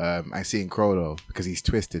 And seeing Crollo, because he's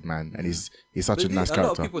twisted, man, and he's such a nice character. A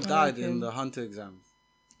lot of people died in the Hunter exams.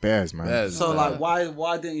 Bears, man. So like,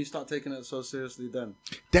 why didn't you start taking it so seriously then?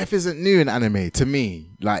 Death isn't new in anime to me.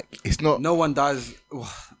 Like it's not. No one dies.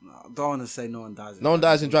 I don't want to say no one dies. No one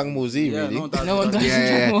dies in Dragon Ball Z, Yeah, really. no one dies.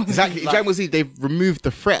 Yeah. Exactly. In Dragon Ball Z, they've removed the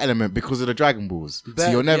threat element because of the Dragon Balls, so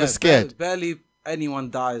you're never scared. Barely anyone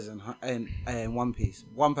dies in One Piece.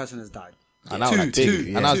 One person has died. And that was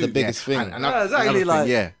big. And that was the biggest thing. And exactly. Like,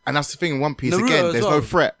 and that's the thing in One Piece. Naruto Again, as there's well. no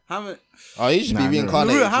threat. How many? Oh, he should be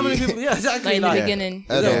reincarnated. Naruto, how many people? Yeah, exactly. Like in the beginning.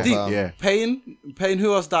 Yeah. Pain.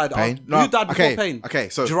 Who else died? Pain? Who died before Pain? Okay,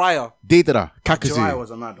 so Jiraiya. Deidara, Kakazu, Jiraiya was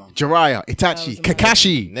a mad one. Jiraiya, Itachi,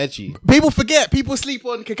 Kakashi. Neji. People forget. People sleep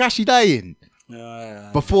on Kakashi dying.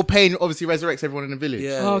 Yeah. Before Pain obviously resurrects everyone in the village.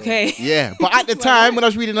 Yeah. Okay. Yeah, but at the time when I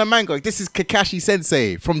was reading the manga, this is Kakashi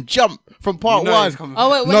Sensei from Jump, from part one.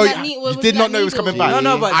 Oh wait, No, was you did that not know he was needle? coming back.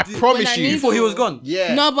 No, but I promise you. Before he was gone.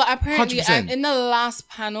 Yeah. No, but apparently 100%. in the last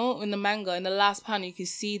panel, in the manga, in the last panel, you could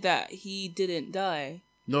see that he didn't die.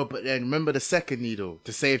 No, but then remember the second needle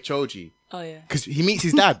to save Choji. Oh yeah. Because he meets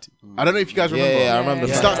his dad. I don't know if you guys remember. Yeah, I remember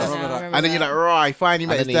He that. starts I to- remember and then you're like, right, he finally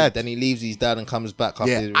met his dad. Then he leaves his dad and comes back after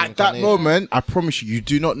his Yeah, at that reincarnation. moment, I promise you, you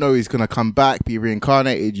do not know he's going to come back, be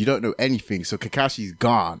reincarnated. You don't know anything. So Kakashi's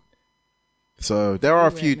gone. So there are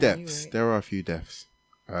a few deaths. There are a few deaths.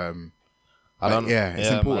 I don't. It's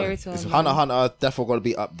important. Very It's tough. Hunter Hunter definitely got to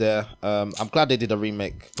be up there. I'm glad they did a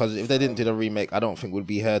remake, because if they didn't do a remake, I don't think we'd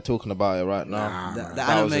be here talking about it right now. The That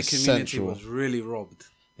anime was community essential. was really robbed.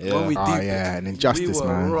 Yeah. When we Oh, deep- yeah, and Injustice, we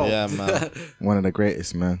were man. robbed. Yeah, man. One of the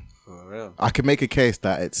greatest, man. For real. I can make a case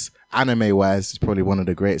that it's anime-wise, it's probably one of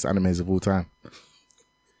the greatest animes of all time.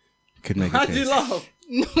 Could make a How'd case. you laugh?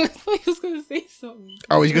 No, I thought he was gonna say something.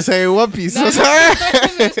 Oh, was you gonna say One Piece? Man Sorry.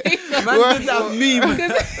 did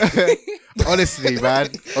that meme. Honestly, man.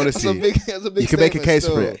 Honestly, That's a big you can make a statement case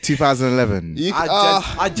for still. it. 2011.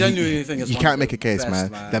 I genuinely think it's You one can't of make the a case,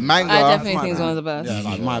 best, man. The manga. I definitely Come think it's on, one of the best. Yeah,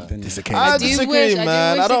 like my opinion. It's a case. I do disagree, wish- I do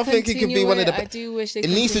man. wish I don't they think it could be continue one of the it. I best. do wish they It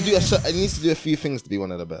needs to continue do it needs to do a few things to be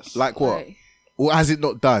one of the best. Like what? Right. What has it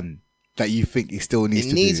not done that you think it still needs It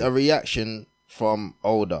to needs do? a reaction from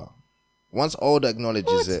Oda. Once Oda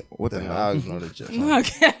acknowledges it, What the then hell? I'll acknowledge it. No,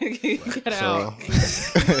 get out.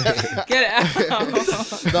 Get out.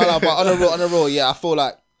 No, but on a roll, yeah, I feel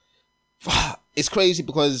like it's crazy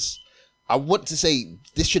because I want to say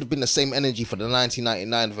this should have been the same energy for the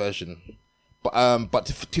 1999 version, but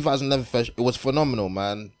the 2011 version, it was phenomenal,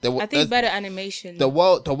 man. I think better animation. The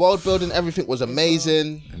world building, everything was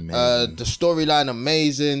amazing. The storyline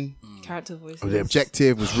amazing. Character voices. The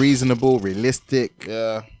objective was reasonable, realistic,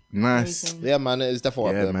 Yeah, nice. yeah, man, it's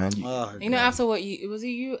definitely Yeah, up there, man. Oh, You know, after what was it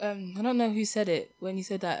you? I don't know who said it when you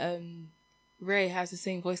said that. Ray has the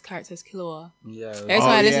same voice character as Killua. yeah. Every time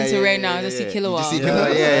I listen to Ray now, I just see Killua. You just see Yeah.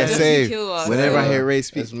 Killua, yeah, Just same. see Killua. Whenever I hear Ray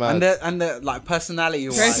speak, It's mad. And the like personality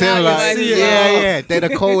wise. Personality similar. wise as Yeah, well. yeah. They're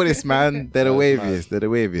the coldest, man. They're the That's waviest. They're the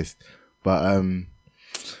waviest. But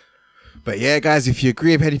But yeah, guys, if you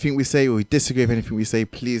agree with anything we say or you disagree with anything we say,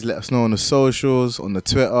 please let us know on the socials, on the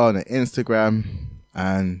Twitter, on the Instagram.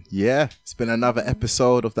 And yeah, it's been another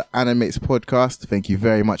episode of the Animates podcast. Thank you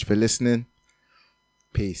very much for listening.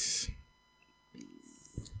 Peace.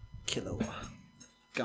 Killer.